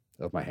extension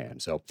of my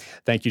hand. So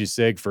thank you to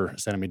Sig for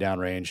sending me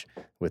downrange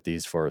with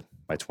these for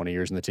my 20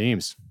 years in the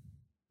teams.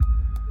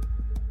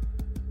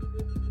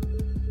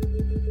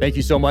 Thank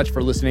you so much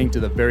for listening to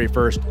the very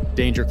first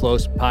Danger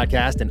Close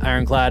podcast, an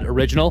Ironclad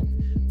original.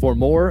 For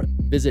more,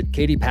 visit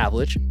Katie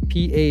Pavlich,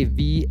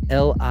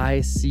 Pavlich,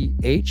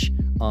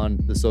 on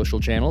the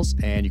social channels.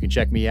 And you can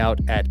check me out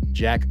at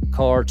Jack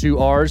Carr,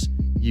 2Rs,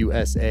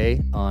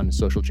 USA on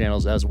social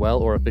channels as well,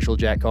 or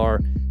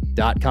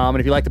officialjackcarr.com. And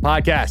if you like the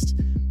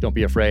podcast, don't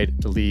be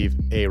afraid to leave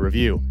a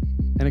review,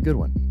 and a good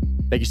one.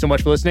 Thank you so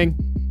much for listening.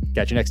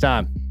 Catch you next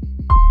time.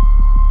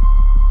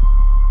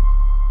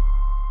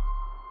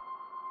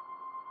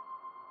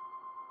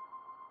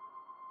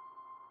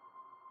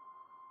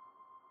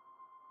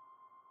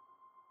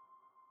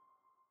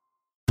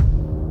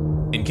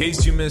 In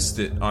case you missed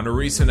it, on a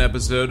recent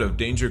episode of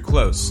Danger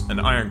Close, an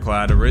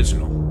Ironclad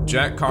original,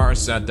 Jack Carr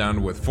sat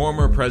down with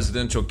former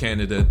presidential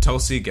candidate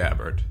Tulsi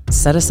Gabbard.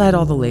 Set aside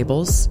all the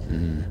labels,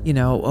 you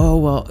know, oh,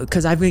 well,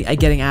 because I've been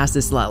getting asked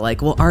this a lot,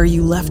 like, well, are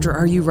you left or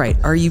are you right?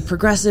 Are you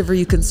progressive or are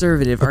you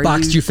conservative? What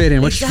box do you fit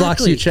in? Which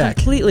box do you check?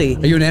 Completely.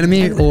 Are you an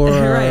enemy or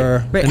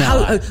right. an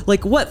ally?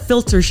 Like, what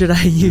filter should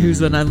I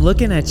use when I'm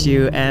looking at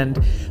you?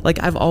 And,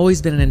 like, I've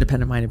always been an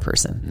independent-minded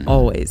person,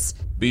 always.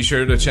 Be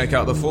sure to check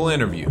out the full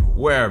interview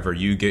wherever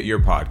you get your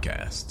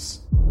podcasts.